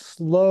are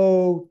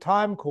slow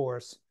time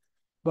course,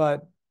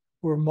 but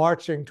we're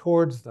marching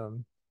towards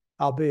them,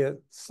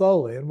 albeit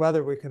slowly. And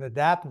whether we can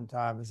adapt in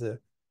time is a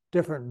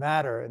different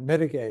matter and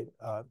mitigate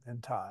in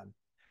time.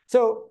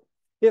 So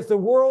if the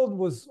world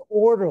was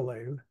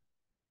orderly,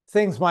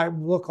 things might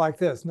look like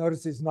this.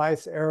 Notice these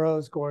nice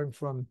arrows going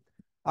from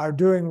our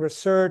doing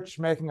research,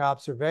 making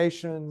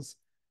observations,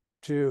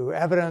 to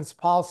evidence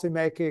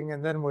policymaking,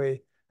 and then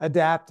we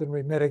adapt and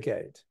we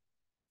mitigate.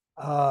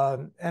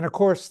 And of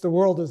course, the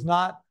world is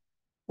not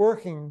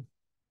working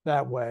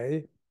that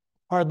way,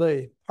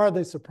 hardly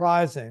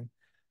surprising.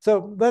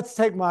 So let's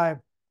take my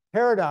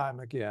paradigm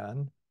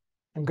again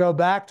and go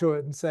back to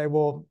it and say,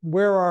 well,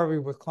 where are we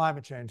with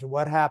climate change and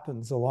what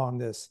happens along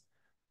this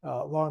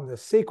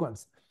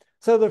sequence?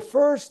 So the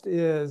first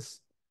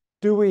is,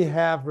 do we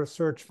have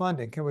research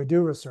funding? Can we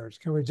do research?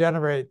 Can we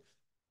generate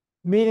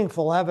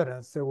meaningful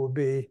evidence that will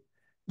be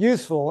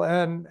useful?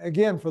 And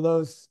again, for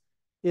those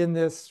in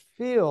this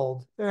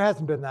field, there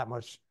hasn't been that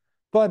much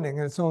funding.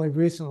 And it's only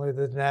recently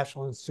that the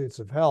National Institutes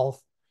of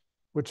Health,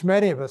 which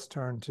many of us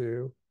turn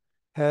to,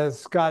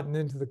 has gotten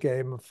into the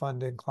game of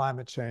funding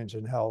climate change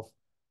and health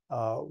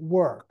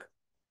work.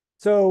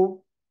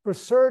 So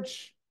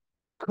research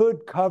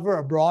could cover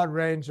a broad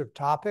range of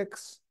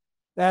topics,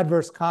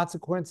 adverse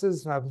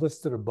consequences, and I've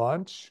listed a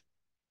bunch,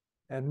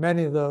 and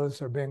many of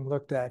those are being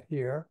looked at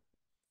here.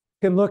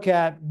 Can look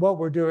at what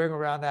we're doing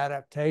around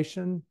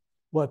adaptation,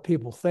 what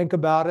people think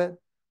about it,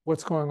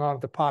 what's going on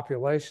at the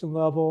population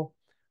level,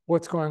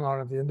 what's going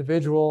on at the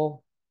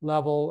individual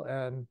level,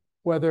 and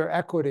whether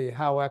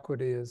how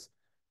equity is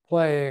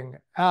playing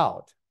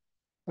out.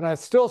 But I'm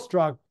still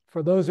struck,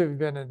 for those of you who've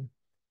been in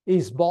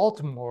East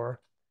Baltimore,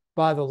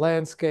 by the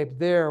landscape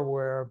there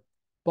where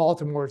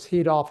Baltimore's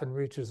heat often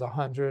reaches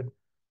 100.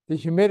 The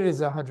humidity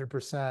is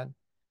 100%. If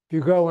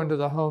you go into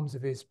the homes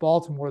of East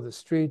Baltimore, the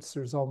streets,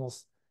 there's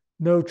almost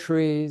no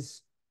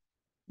trees,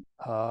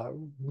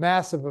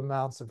 massive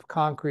amounts of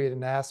concrete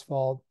and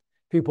asphalt.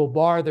 People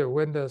bar their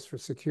windows for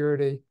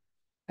security.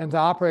 And to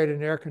operate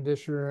an air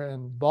conditioner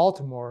in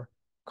Baltimore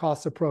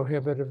costs a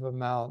prohibitive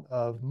amount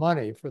of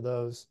money for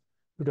those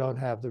who don't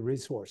have the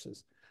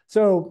resources.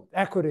 So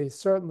equity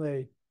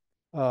certainly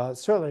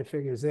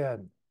figures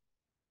in.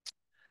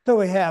 So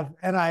we have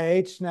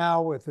NIH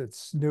now with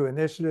its new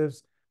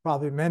initiatives.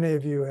 Probably many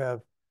of you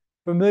have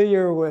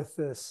familiar with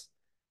this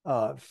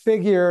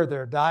figure,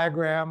 their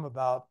diagram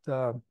about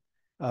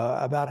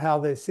how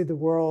they see the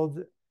world.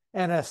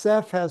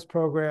 NSF has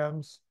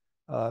programs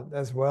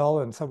as well,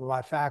 and some of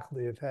my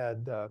faculty have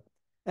had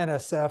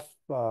NSF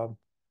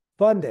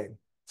funding.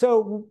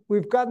 So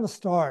we've gotten a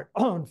start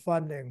on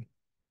funding.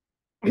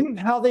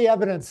 How the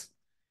evidence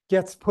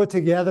gets put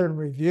together and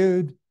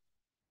reviewed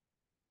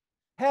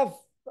have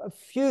a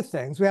few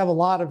things. We have a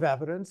lot of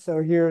evidence.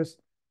 So here's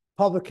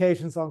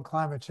publications on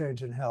climate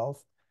change and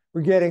health.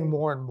 We're getting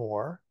more and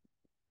more,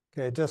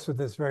 okay, just with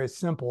this very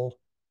simple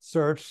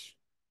search.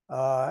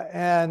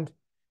 And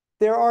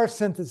there are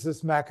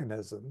synthesis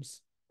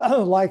mechanisms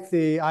like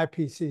the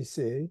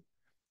IPCC,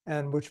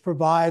 and which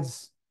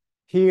provides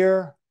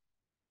here,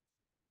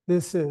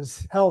 this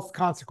is health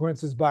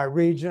consequences by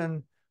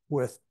region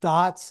with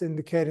dots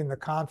indicating the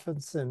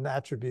confidence in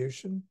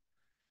attribution.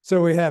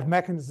 So we have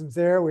mechanisms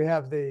there. We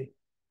have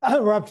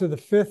we're up to the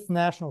 5th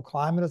National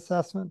Climate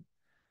Assessment.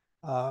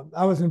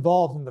 I was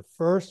involved in the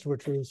first,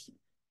 which was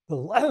the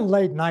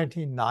late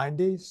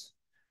 1990s,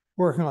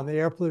 working on the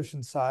air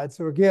pollution side.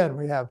 So again,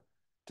 we have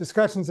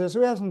discussions there. So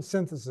we have some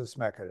synthesis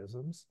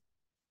mechanisms.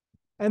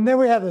 And then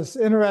we have this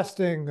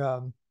interesting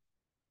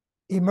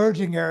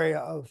emerging area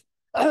of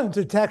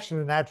detection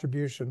and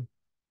attribution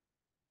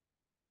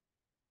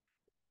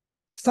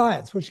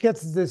science, which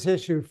gets to this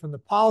issue from the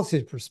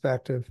policy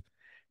perspective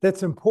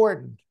that's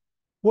important.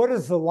 What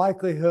is the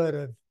likelihood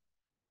of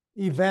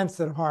events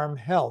that harm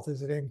health?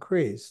 Is it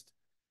increased?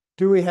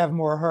 Do we have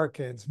more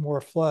hurricanes,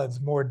 more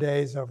floods, more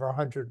days over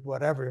 100,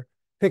 whatever,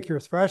 pick your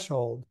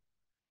threshold?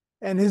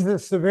 And is the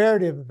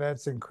severity of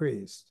events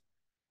increased?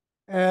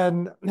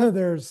 And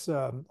there's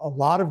a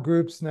lot of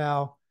groups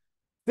now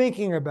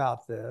thinking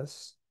about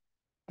this.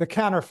 The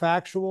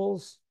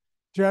counterfactuals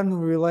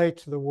generally relate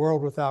to the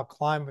world without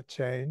climate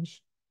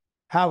change,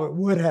 how it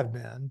would have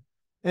been,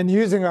 and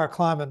using our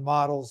climate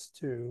models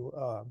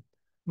to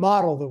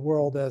model the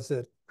world as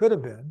it could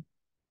have been.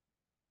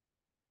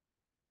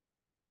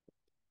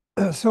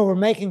 So we're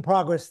making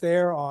progress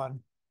there on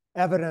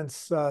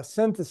evidence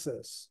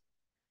synthesis.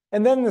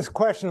 And then this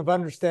question of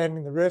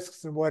understanding the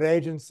risks and what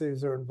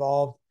agencies are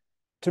involved,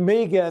 to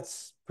me,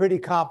 gets pretty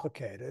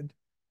complicated.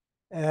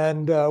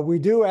 And we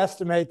do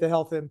estimate the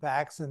health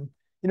impacts. And,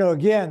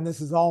 again,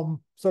 this is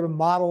all sort of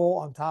model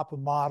on top of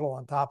model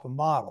on top of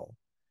model.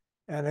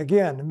 And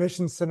again,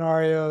 emission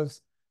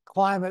scenarios,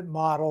 climate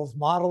models,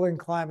 modeling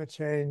climate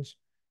change,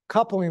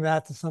 coupling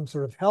that to some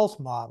sort of health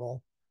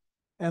model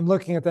and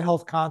looking at the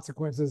health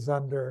consequences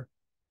under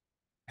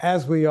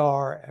as we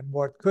are and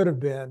what could have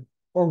been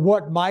or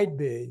what might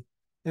be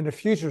in a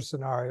future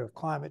scenario of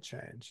climate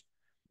change.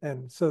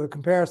 And so the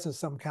comparison is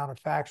some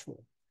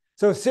counterfactual.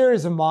 So a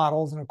series of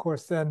models, and of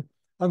course then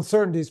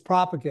uncertainties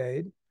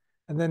propagate,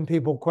 and then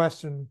people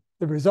question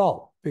the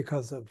result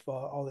because of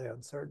all the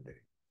uncertainty.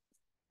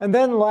 And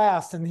then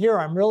last, and here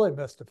I'm really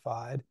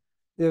mystified,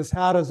 is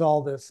how does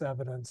all this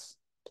evidence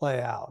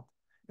play out,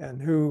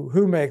 and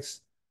who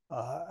makes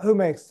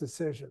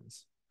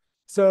decisions?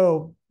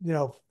 So, you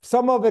know,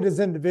 some of it is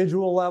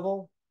individual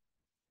level.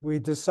 We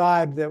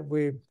decide that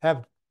we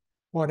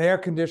want air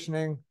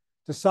conditioning,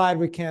 decide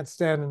we can't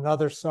stand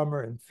another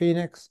summer in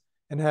Phoenix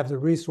and have the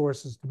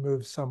resources to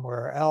move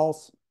somewhere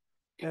else,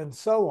 and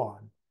so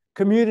on.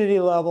 Community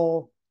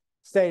level,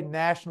 state and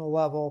national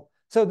level.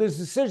 So there's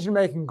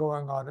decision-making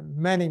going on at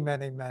many,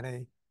 many,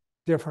 many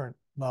different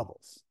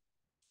levels.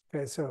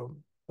 Okay, so,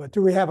 but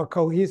do we have a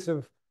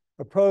cohesive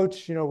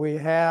approach? You know, we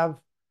have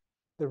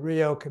the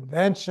Rio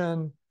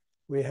Convention,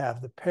 we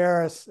have the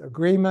Paris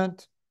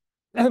Agreement,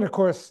 and of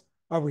course,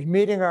 are we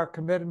meeting our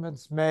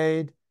commitments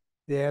made?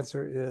 The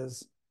answer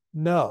is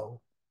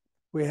no.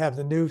 We have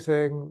the new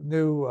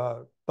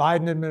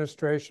Biden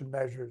administration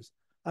measures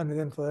under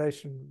the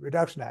Inflation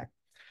Reduction Act.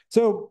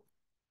 So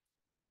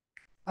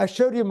I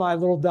showed you my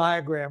little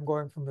diagram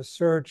going from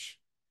research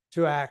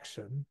to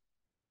action.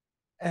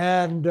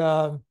 And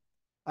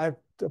I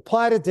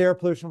applied it to air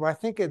pollution where I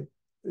think it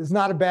is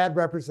not a bad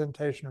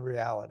representation of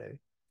reality.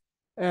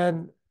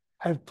 And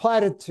I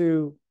applied it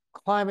to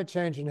climate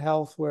change and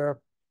health where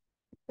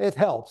it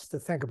helps to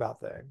think about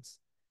things.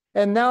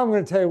 And now I'm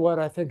going to tell you what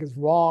I think is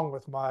wrong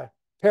with my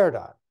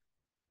paradigm,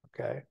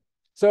 okay?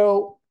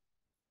 So,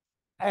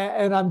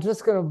 and I'm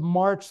just going to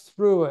march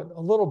through it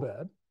a little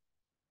bit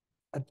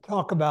and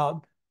talk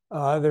about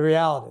the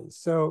realities.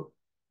 So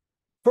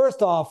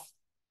first off,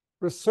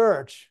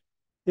 research.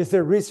 Is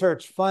there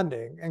research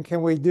funding? And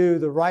can we do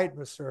the right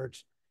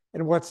research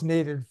and what's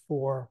needed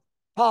for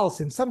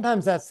policy? And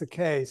sometimes that's the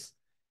case,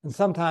 and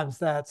sometimes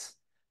that's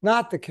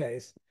not the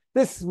case.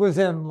 This was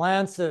in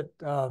Lancet,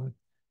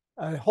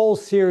 a whole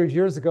series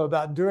years ago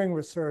about doing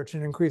research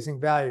and increasing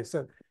value.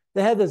 So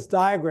they had this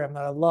diagram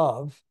that I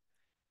love.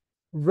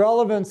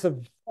 Relevance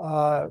of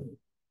knowledge,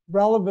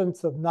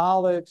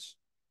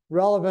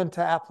 relevant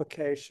to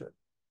application.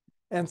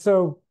 And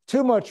so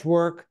too much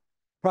work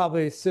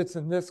probably sits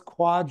in this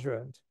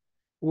quadrant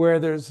where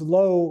there's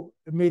low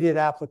immediate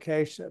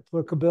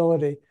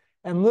applicability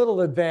and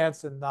little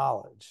advance in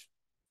knowledge.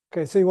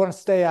 Okay, so you want to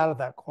stay out of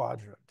that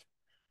quadrant.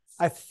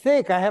 I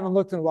think, I haven't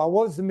looked in a while,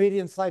 what was the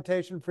median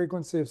citation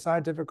frequency of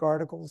scientific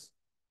articles?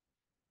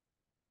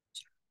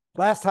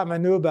 Last time I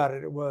knew about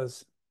it, it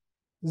was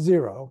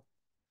 0,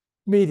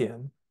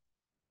 median.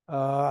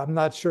 I'm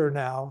not sure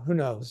now, who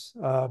knows?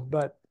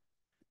 But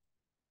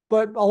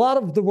a lot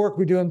of the work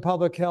we do in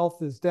public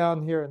health is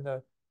down here in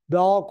the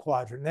Bell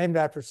quadrant, named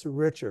after Sir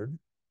Richard.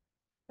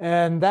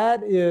 And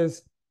that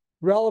is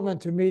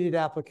relevant to immediate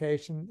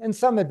application and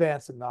some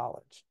advance in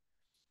knowledge.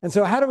 And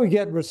so how do we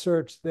get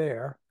research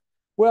there?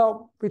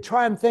 Well, we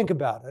try and think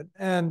about it.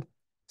 And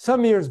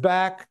some years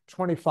back,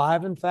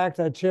 25, in fact,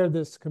 I chaired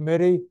this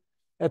committee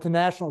at the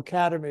National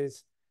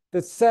Academies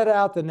that set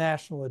out the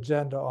national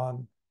agenda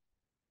on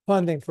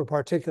funding for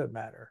particulate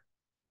matter.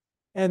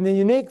 And the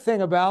unique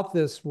thing about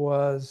this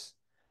was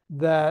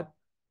that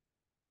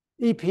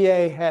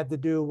EPA had to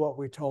do what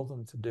we told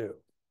them to do.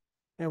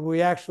 And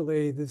we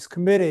actually, this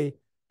committee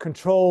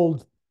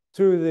controlled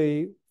through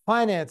the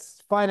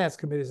finance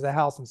committees of the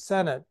House and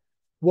Senate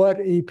what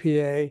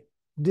EPA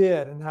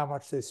did and how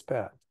much they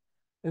spent.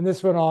 And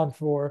this went on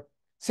for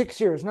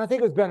 6 years, and I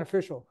think it was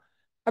beneficial.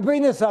 I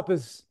bring this up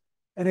as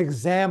an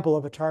example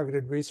of a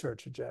targeted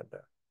research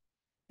agenda.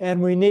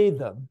 And we need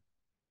them.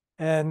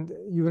 And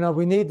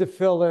we need to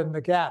fill in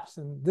the gaps.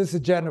 And this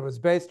agenda was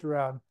based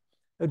around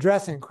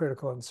addressing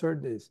critical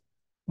uncertainties.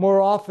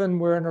 More often,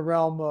 we're in a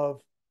realm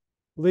of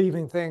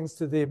leaving things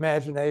to the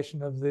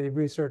imagination of the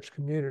research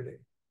community.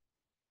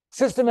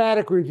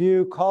 Systematic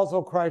review,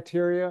 causal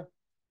criteria,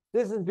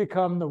 this has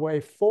become the way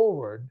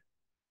forward.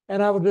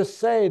 And I would just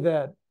say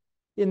that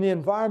in the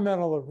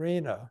environmental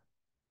arena,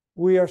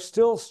 we are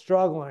still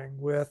struggling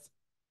with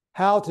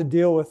how to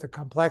deal with the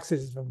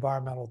complexities of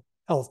environmental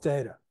health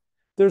data.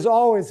 There's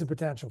always the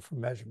potential for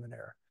measurement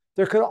error.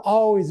 There could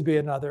always be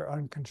another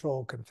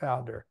uncontrolled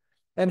confounder.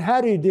 And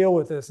how do you deal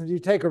with this? And you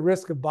take a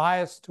risk of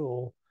bias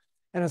tool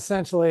and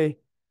essentially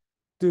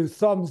do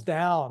thumbs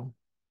down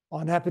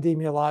on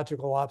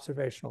epidemiological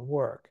observational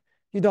work.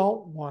 You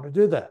don't want to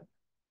do that.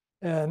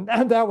 And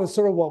that was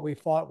sort of what we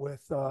fought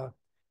with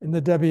in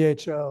the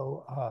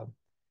WHO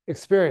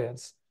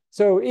experience.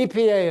 So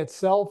EPA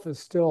itself is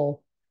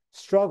still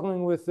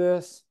struggling with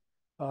this.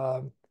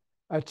 I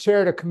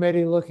chaired a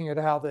committee looking at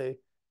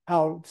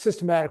how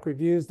systematic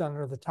reviews done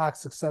under the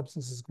Toxic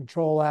Substances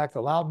Control Act,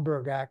 the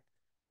Lautenberg Act.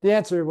 The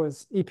answer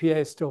was EPA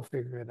is still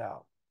figuring it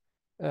out.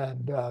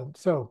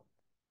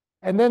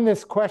 And then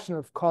this question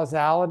of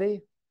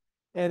causality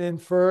and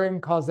inferring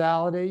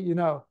causality,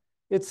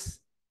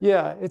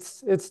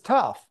 it's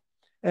tough.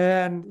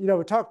 And, you know,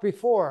 we talked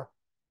before,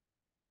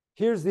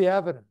 here's the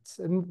evidence.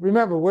 And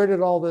remember, where did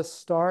all this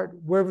start?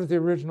 Who were the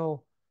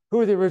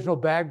original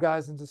bad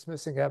guys in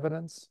dismissing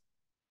evidence?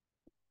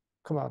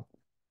 Come on,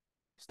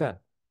 Sten.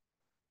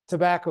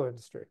 Tobacco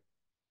industry.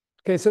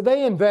 Okay, so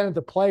they invented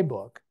the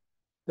playbook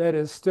that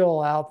is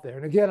still out there.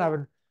 And again, I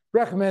would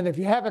recommend, if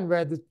you haven't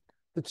read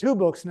the two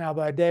books now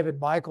by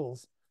David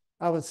Michaels,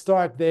 I would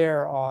start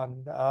there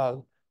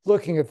on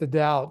looking at the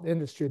Dow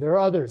industry. There are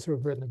others who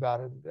have written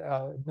about it.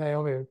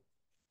 Naomi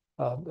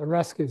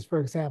Oreskes, for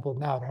example,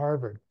 now at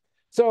Harvard.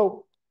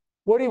 So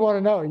what do you want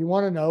to know? You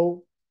want to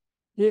know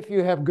if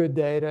you have good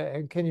data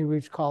and can you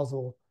reach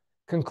causal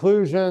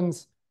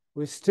conclusions.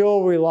 We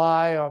still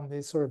rely on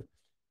these sort of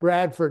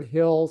Bradford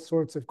Hill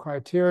sorts of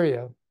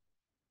criteria,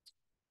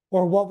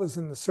 or what was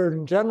in the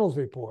Surgeon General's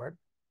report.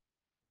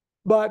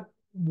 But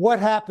what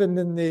happened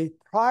in the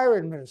prior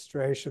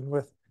administration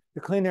with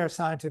the Clean Air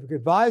Scientific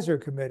Advisory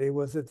Committee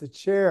was that the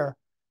chair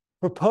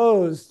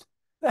proposed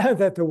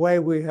that the way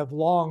we have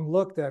long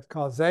looked at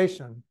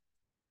causation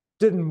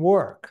didn't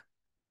work.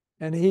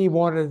 And he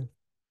wanted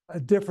a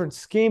different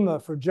schema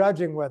for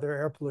judging whether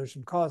air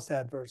pollution caused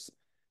adverse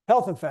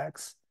health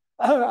effects.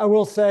 I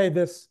will say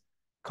this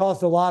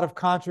caused a lot of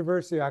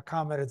controversy. I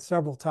commented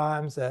several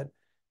times at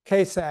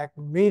CASAC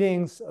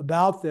meetings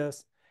about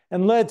this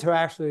and led to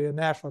actually a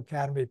National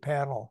Academy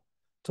panel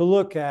to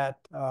look at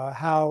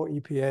how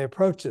EPA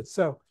approached it.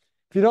 So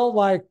if you don't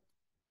like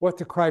what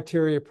the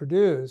criteria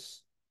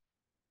produce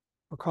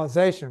for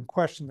causation,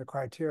 question the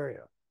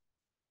criteria.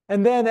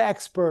 And then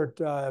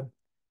expert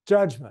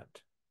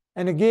judgment.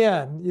 And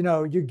again, you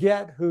know, you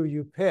get who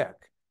you pick.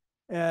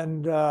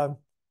 And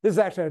this is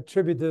actually, I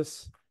attribute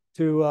this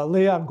to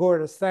Leon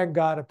Gordis, thank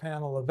God, a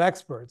panel of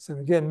experts.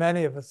 And again,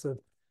 many of us have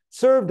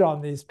served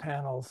on these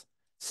panels,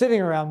 sitting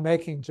around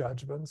making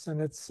judgments. And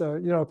it's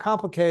you know, a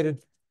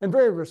complicated and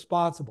very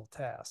responsible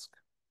task.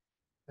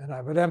 And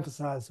I would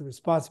emphasize the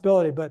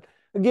responsibility. But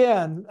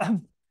again,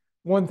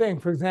 one thing,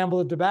 for example,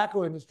 the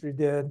tobacco industry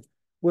did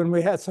when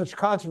we had such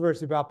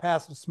controversy about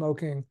passive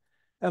smoking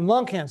and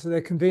lung cancer,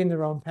 they convened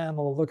their own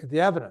panel to look at the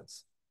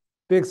evidence.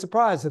 Big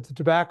surprise that the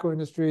tobacco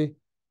industry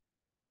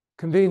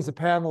convenes a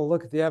panel to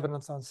look at the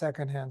evidence on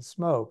secondhand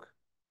smoke.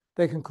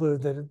 They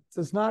conclude that it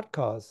does not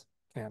cause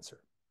cancer.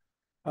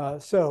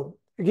 So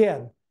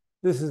again,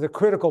 this is a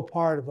critical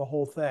part of the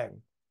whole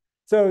thing.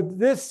 So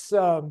this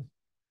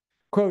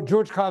quote,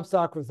 George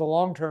Comstock was the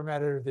long-term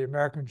editor of the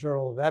American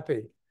Journal of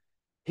Epi.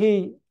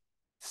 He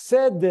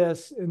said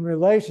this in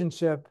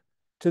relationship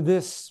to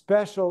this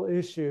special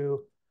issue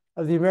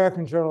of the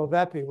American Journal of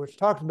Epi, which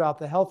talked about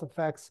the health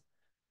effects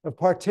of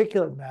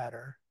particulate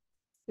matter.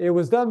 It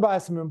was done by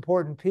some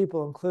important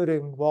people,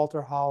 including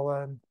Walter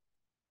Holland,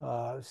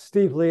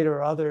 Steve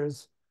Leader,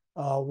 others,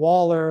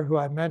 Waller, who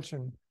I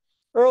mentioned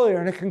earlier.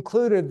 And it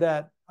concluded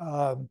that,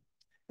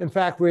 in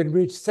fact, we had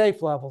reached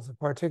safe levels of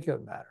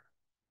particulate matter.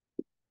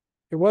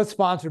 It was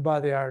sponsored by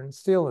the iron and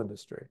steel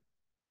industry.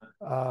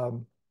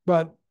 And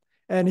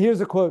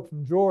here's a quote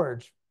from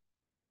George,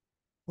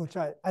 which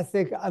I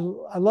think, I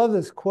love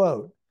this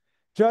quote.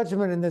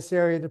 Judgment in this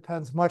area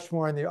depends much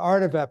more on the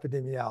art of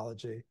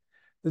epidemiology,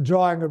 the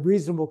drawing of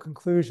reasonable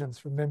conclusions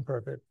from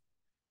imperfect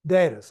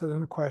data. So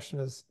then the question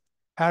is,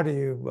 how do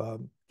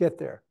you get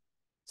there?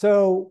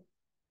 So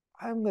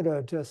I'm going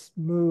to just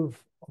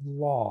move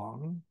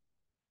along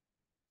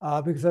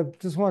because I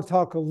just want to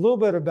talk a little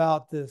bit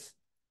about this,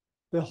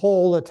 the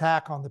whole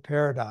attack on the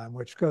paradigm,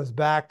 which goes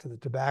back to the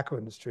tobacco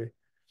industry.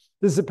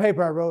 This is a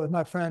paper I wrote with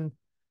my friend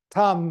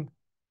Tom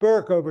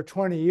Burke over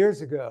 20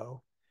 years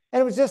ago. And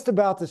it was just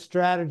about the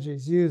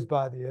strategies used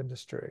by the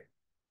industry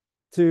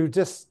to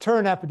just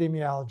turn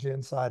epidemiology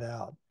inside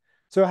out.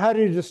 So how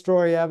do you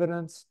destroy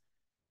evidence?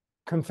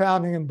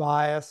 Confounding and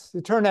bias.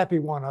 You turn Epi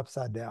 1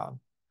 upside down.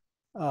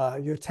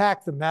 You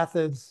attack the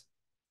methods,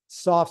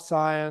 soft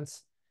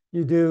science.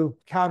 You do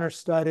counter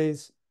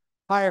studies,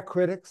 hire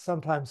critics,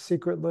 sometimes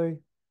secretly,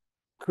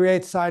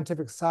 create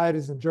scientific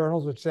societies and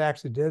journals, which they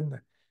actually did in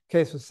the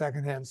case of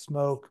secondhand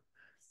smoke,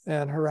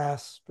 and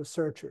harass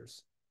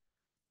researchers.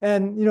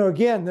 And, you know,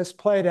 again, this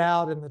played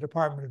out in the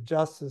Department of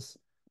Justice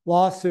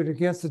lawsuit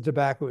against the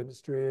tobacco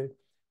industry,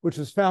 which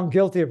was found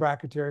guilty of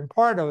racketeering,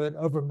 part of it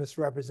over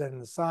misrepresenting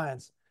the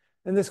science.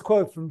 And this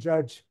quote from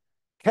Judge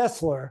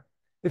Kessler,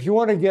 if you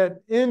want to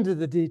get into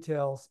the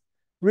details,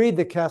 read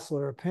the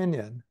Kessler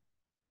opinion,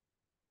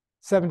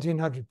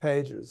 1,700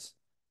 pages.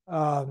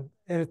 And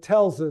it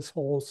tells this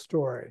whole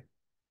story.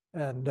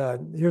 And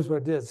here's what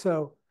it did.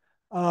 So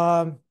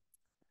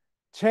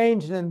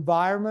change in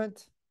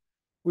environment.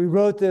 We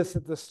wrote this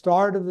at the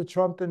start of the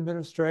Trump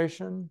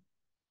administration.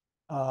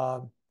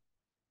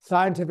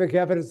 Scientific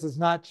evidence does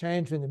not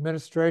change when the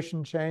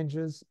administration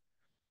changes.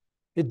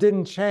 It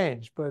didn't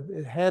change, but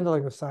the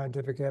handling of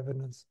scientific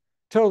evidence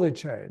totally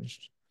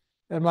changed.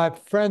 And my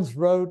friends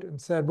wrote and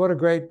said, what a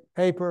great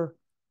paper,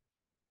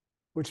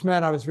 which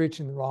meant I was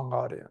reaching the wrong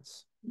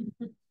audience.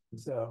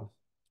 So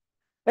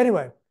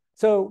anyway,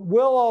 so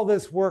will all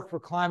this work for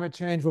climate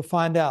change? We'll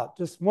find out.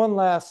 Just one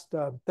last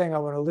thing I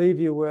want to leave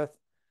you with.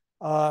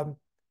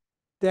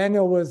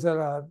 Daniel was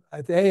at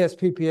the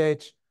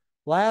ASPPH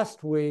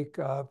last week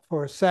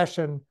for a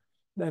session,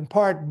 in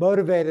part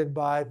motivated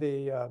by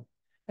the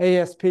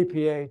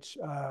ASPPH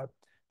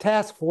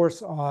task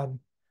force on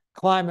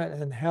climate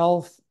and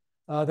health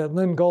that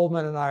Lynn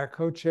Goldman and I are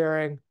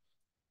co-chairing.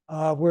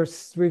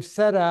 We've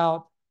set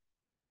out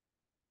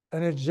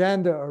an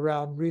agenda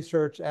around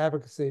research,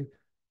 advocacy,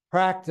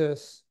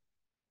 practice,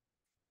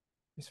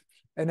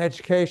 and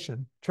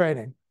education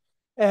training.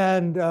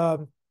 And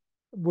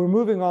we're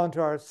moving on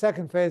to our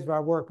second phase of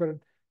our work. But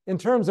in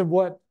terms of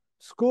what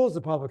schools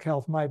of public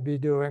health might be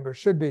doing or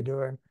should be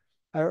doing,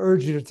 I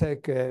urge you to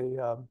take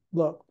a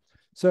look.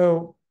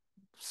 So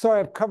sorry,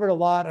 I've covered a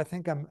lot. I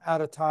think I'm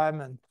out of time,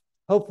 and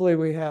hopefully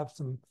we have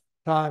some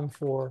time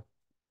for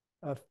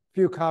a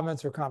few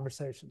comments or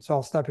conversations. So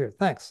I'll stop here.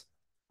 Thanks.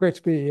 Great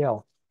to be at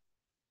Yale.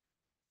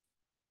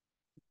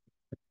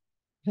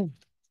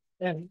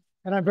 And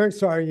I'm very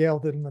sorry Yale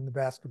didn't win the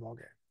basketball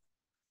game.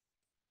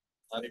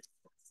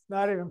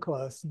 Not even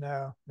close.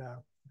 No.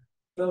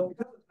 So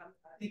because of time,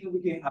 I think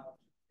we can have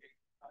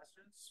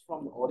questions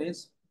from the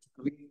audience.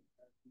 We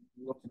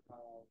look at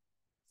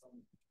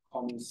some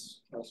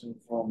comments, questions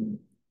from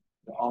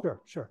the audience.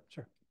 Sure.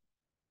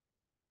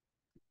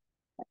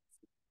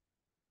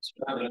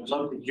 I'd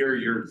love to hear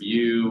your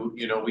view.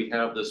 We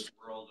have this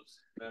world of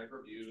systematic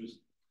reviews,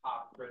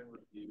 top-trend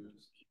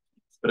reviews,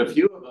 but a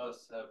few of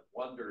us have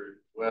wondered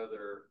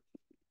whether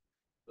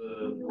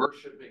the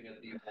worshipping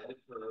at the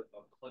altar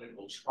of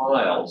clinical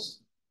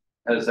trials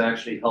has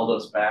actually held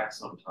us back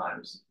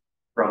sometimes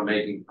from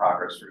making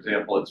progress. For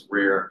example, it's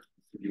rare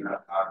if you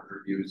have top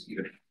reviews,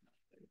 even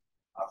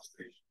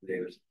observation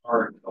data is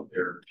part of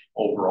their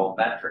overall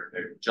metric.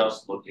 They're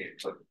just looking at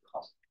clinical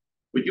trials.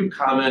 Would you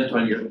comment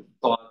on your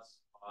thoughts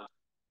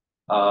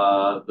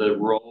on the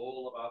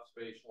role of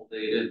observational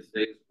data in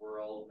today's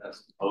world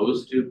as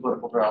opposed to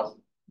clinical trials?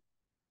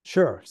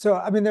 Sure. So,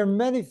 I mean, there are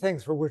many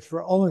things for which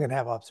we're only going to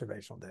have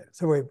observational data.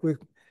 So we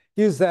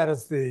use that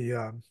as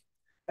the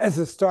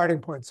starting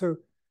point. So, a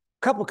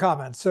couple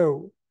comments.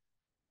 So,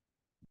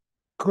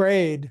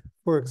 GRADE,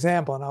 for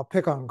example, and I'll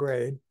pick on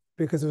GRADE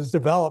because it was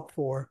developed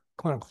for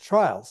clinical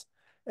trials.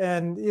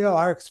 And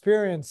our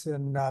experience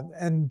and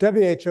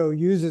WHO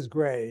uses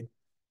GRADE,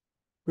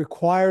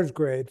 requires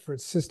GRADE for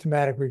its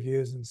systematic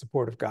reviews and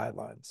supportive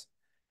guidelines.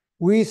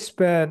 We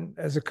spent,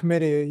 as a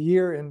committee, a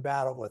year in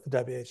battle with the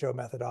WHO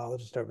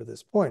methodologist over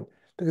this point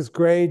because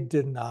GRADE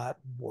did not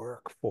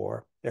work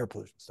for air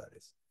pollution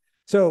studies.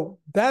 So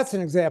that's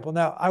an example.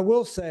 Now, I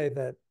will say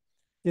that,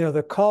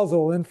 the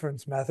causal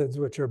inference methods,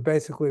 which are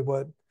basically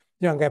what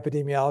young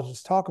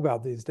epidemiologists talk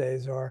about these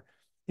days, are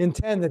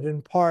intended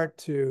in part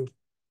to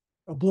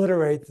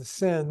obliterate the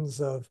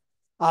sins of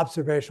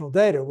observational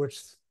data,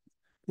 which,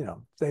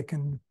 they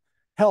can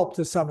help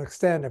to some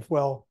extent if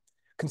well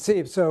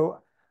conceived.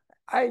 So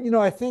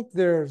I think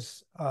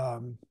there's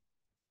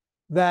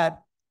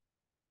that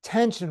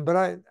tension, but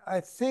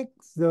I think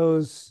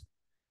there's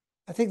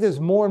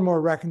more and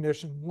more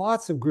recognition,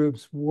 lots of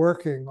groups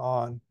working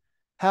on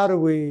how do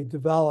we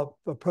develop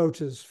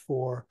approaches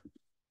for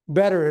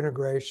better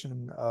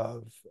integration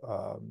of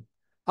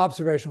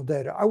observational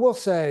data. I will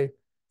say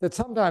that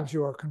sometimes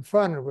you are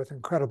confronted with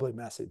incredibly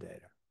messy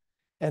data.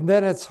 And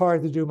then it's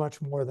hard to do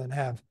much more than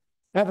have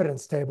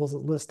evidence tables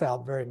that list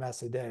out very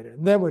messy data.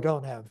 And then we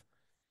don't have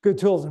good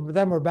tools. And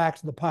then we're back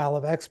to the pile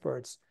of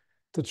experts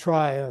to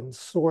try and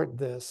sort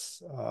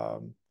this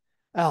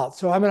out.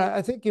 So, I mean,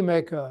 I think you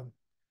make an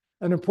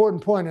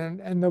important point.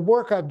 And the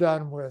work I've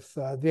done with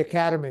the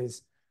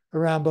academies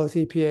around both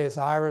EPA's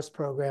IRIS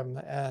program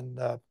and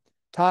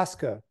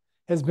TSCA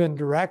has been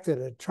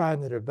directed at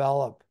trying to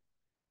develop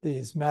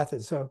these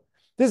methods. So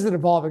this is an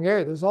evolving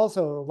area. There's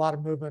also a lot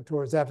of movement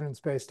towards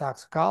evidence-based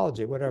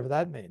toxicology, whatever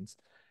that means.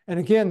 And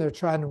again, they're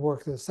trying to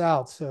work this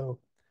out. So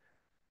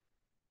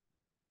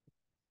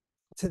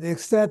to the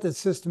extent that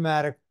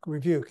systematic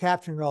review,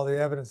 capturing all the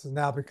evidence, has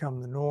now become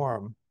the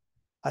norm,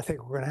 I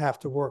think we're going to have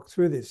to work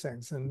through these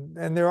things.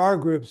 And there are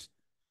groups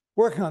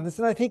working on this.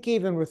 And I think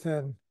even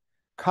within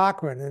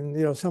Cochrane,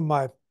 and some of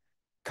my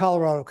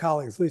Colorado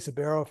colleagues, Lisa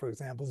Barrow, for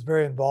example, is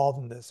very involved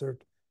in this. They're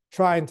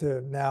trying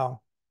to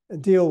now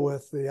deal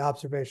with the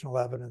observational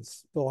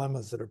evidence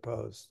dilemmas that are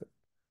posed.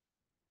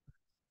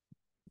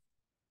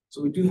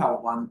 So we do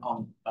have one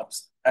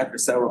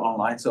several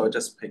online, so I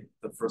just picked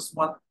the first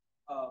one.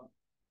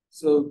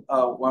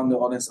 One of the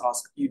audience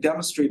asked, you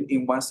demonstrate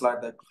in one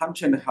slide that climate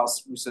change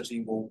health research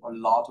involves a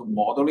lot of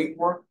modeling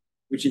work,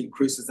 which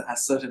increases the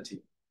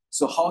uncertainty.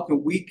 So how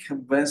can we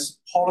convince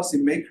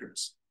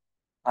policymakers?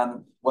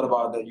 And what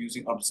about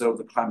using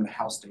observed climate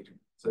health data?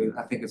 So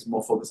I think it's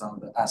more focused on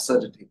the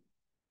uncertainty.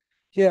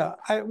 Yeah,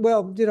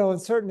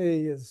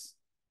 uncertainty is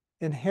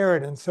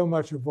inherent in so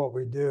much of what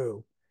we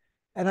do.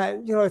 And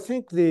I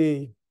think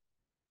the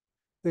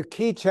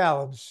key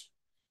challenge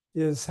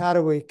is how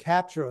do we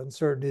capture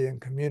uncertainty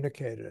and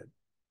communicate it?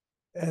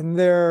 And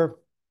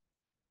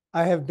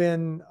I have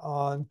been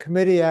on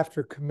committee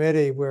after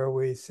committee where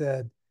we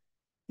said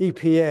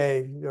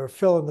EPA or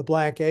fill in the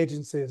blank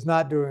agency is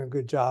not doing a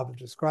good job of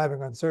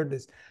describing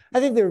uncertainties. I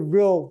think the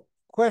real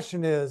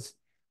question is,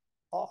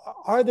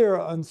 are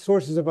there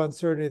sources of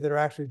uncertainty that are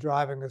actually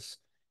driving us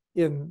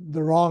in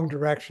the wrong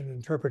direction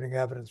interpreting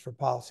evidence for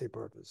policy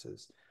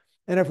purposes?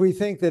 And if we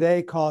think that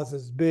A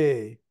causes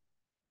B,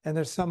 and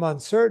there's some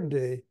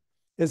uncertainty,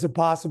 is it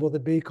possible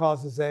that B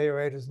causes A or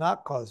A does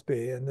not cause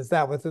B? And is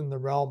that within the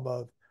realm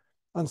of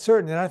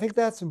uncertainty? And I think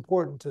that's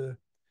important to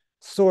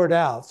sort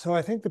out. So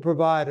I think to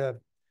provide a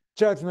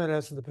judgment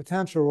as to the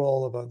potential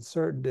role of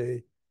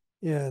uncertainty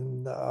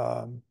in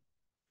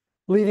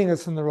leading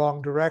us in the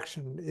wrong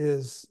direction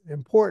is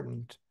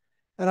important.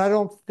 And I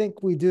don't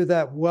think we do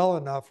that well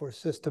enough or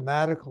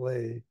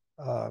systematically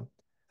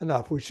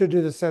enough. We should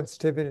do the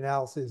sensitivity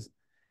analyses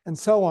and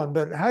so on,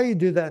 but how you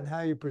do that and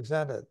how you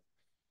present it,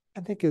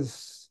 I think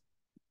is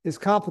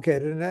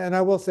complicated. And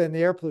I will say in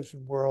the air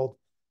pollution world,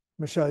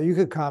 Michelle, you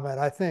could comment,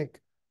 I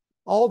think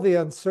all the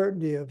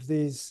uncertainty of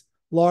these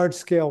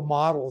large-scale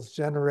models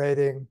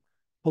generating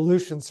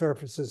pollution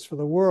surfaces for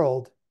the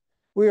world,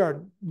 we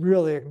are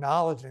really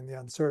acknowledging the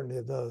uncertainty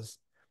of those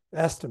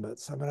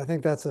estimates. I mean, I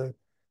think that's a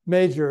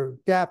major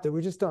gap that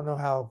we just don't know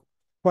how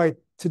quite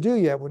to do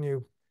yet when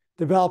you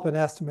develop an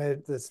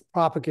estimate that's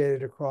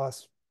propagated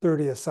across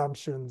 30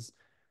 assumptions,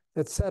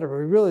 et cetera.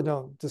 We really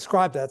don't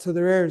describe that. So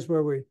there are areas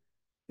where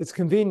it's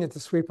convenient to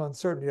sweep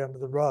uncertainty under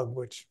the rug,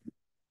 which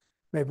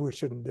maybe we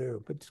shouldn't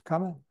do. But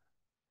comment.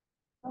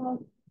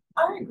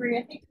 I agree.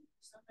 I think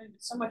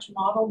so much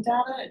model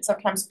data, and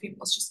sometimes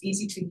it's just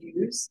easy to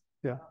use.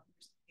 Yeah.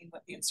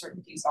 What the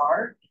uncertainties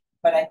are,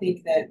 but I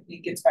think that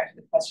it gets back to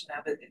the question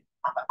of it.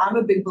 I'm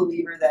a big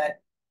believer that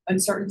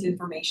uncertain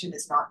information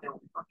is not known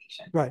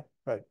information. Right,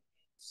 right.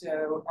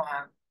 So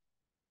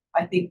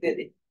I think that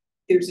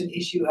there's an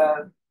issue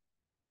of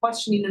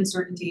questioning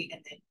uncertainty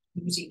and then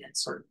using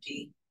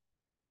uncertainty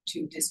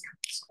to discount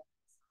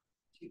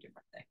two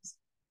different things.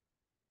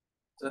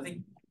 So I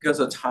think because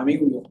of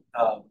timing,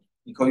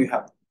 Nicole, you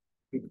have a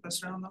quick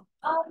question on that?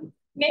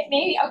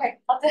 Maybe, okay.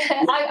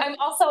 I'm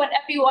also an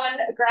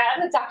FE1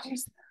 grad, a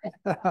doctor's.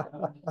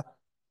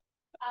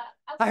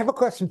 I have a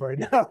question for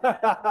you.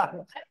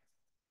 I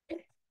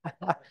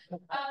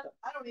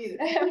don't either.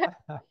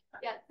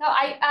 Yeah, so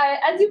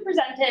as you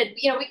presented,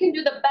 we can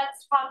do the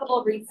best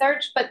possible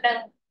research, but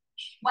then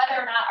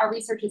whether or not our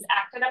research is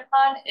acted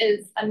upon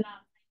is a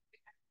non-scientific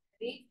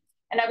activity.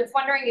 And I was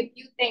wondering if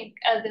you think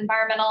as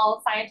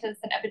environmental scientists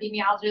and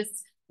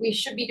epidemiologists, we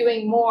should be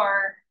doing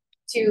more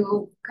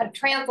to kind of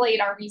translate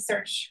our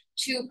research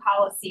to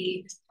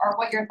policy, or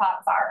what your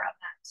thoughts are on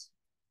that.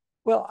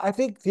 Well, I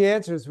think the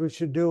answer is we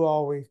should do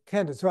all we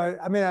can do. So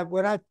I mean,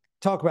 when I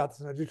talk about this,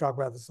 and I do talk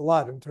about this a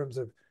lot in terms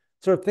of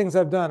sort of things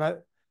I've done, I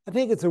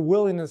think it's a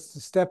willingness to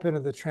step into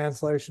the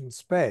translation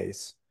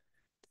space.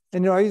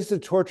 And, I used to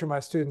torture my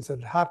students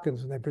at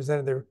Hopkins when they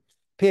presented their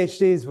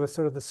PhDs with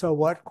sort of the so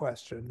what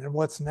question and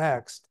what's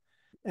next.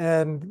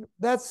 And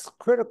that's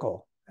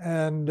critical.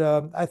 And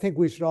I think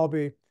we should all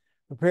be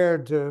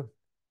prepared to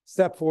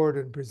step forward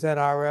and present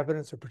our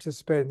evidence or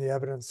participate in the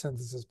evidence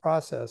synthesis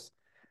process.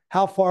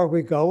 How far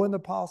we go in the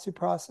policy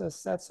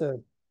process, that's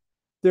a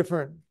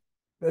different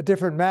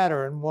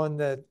matter, and one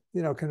that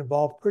can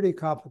involve pretty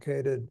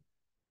complicated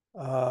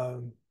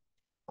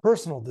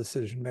personal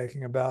decision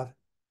making about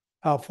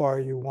how far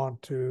you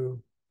want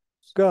to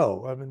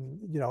go. I mean,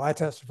 I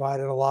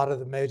testified in a lot of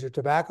the major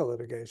tobacco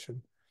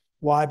litigation.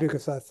 Why?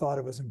 Because I thought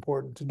it was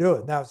important to do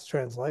it. Now it's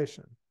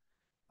translation.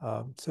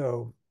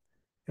 So,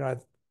 I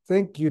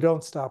think you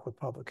don't stop with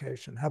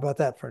publication. How about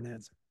that for an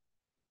answer?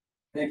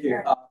 Thank you.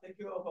 Thank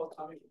you all for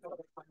coming.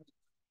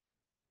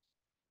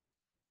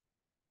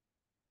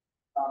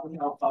 We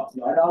have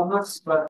slide on this, but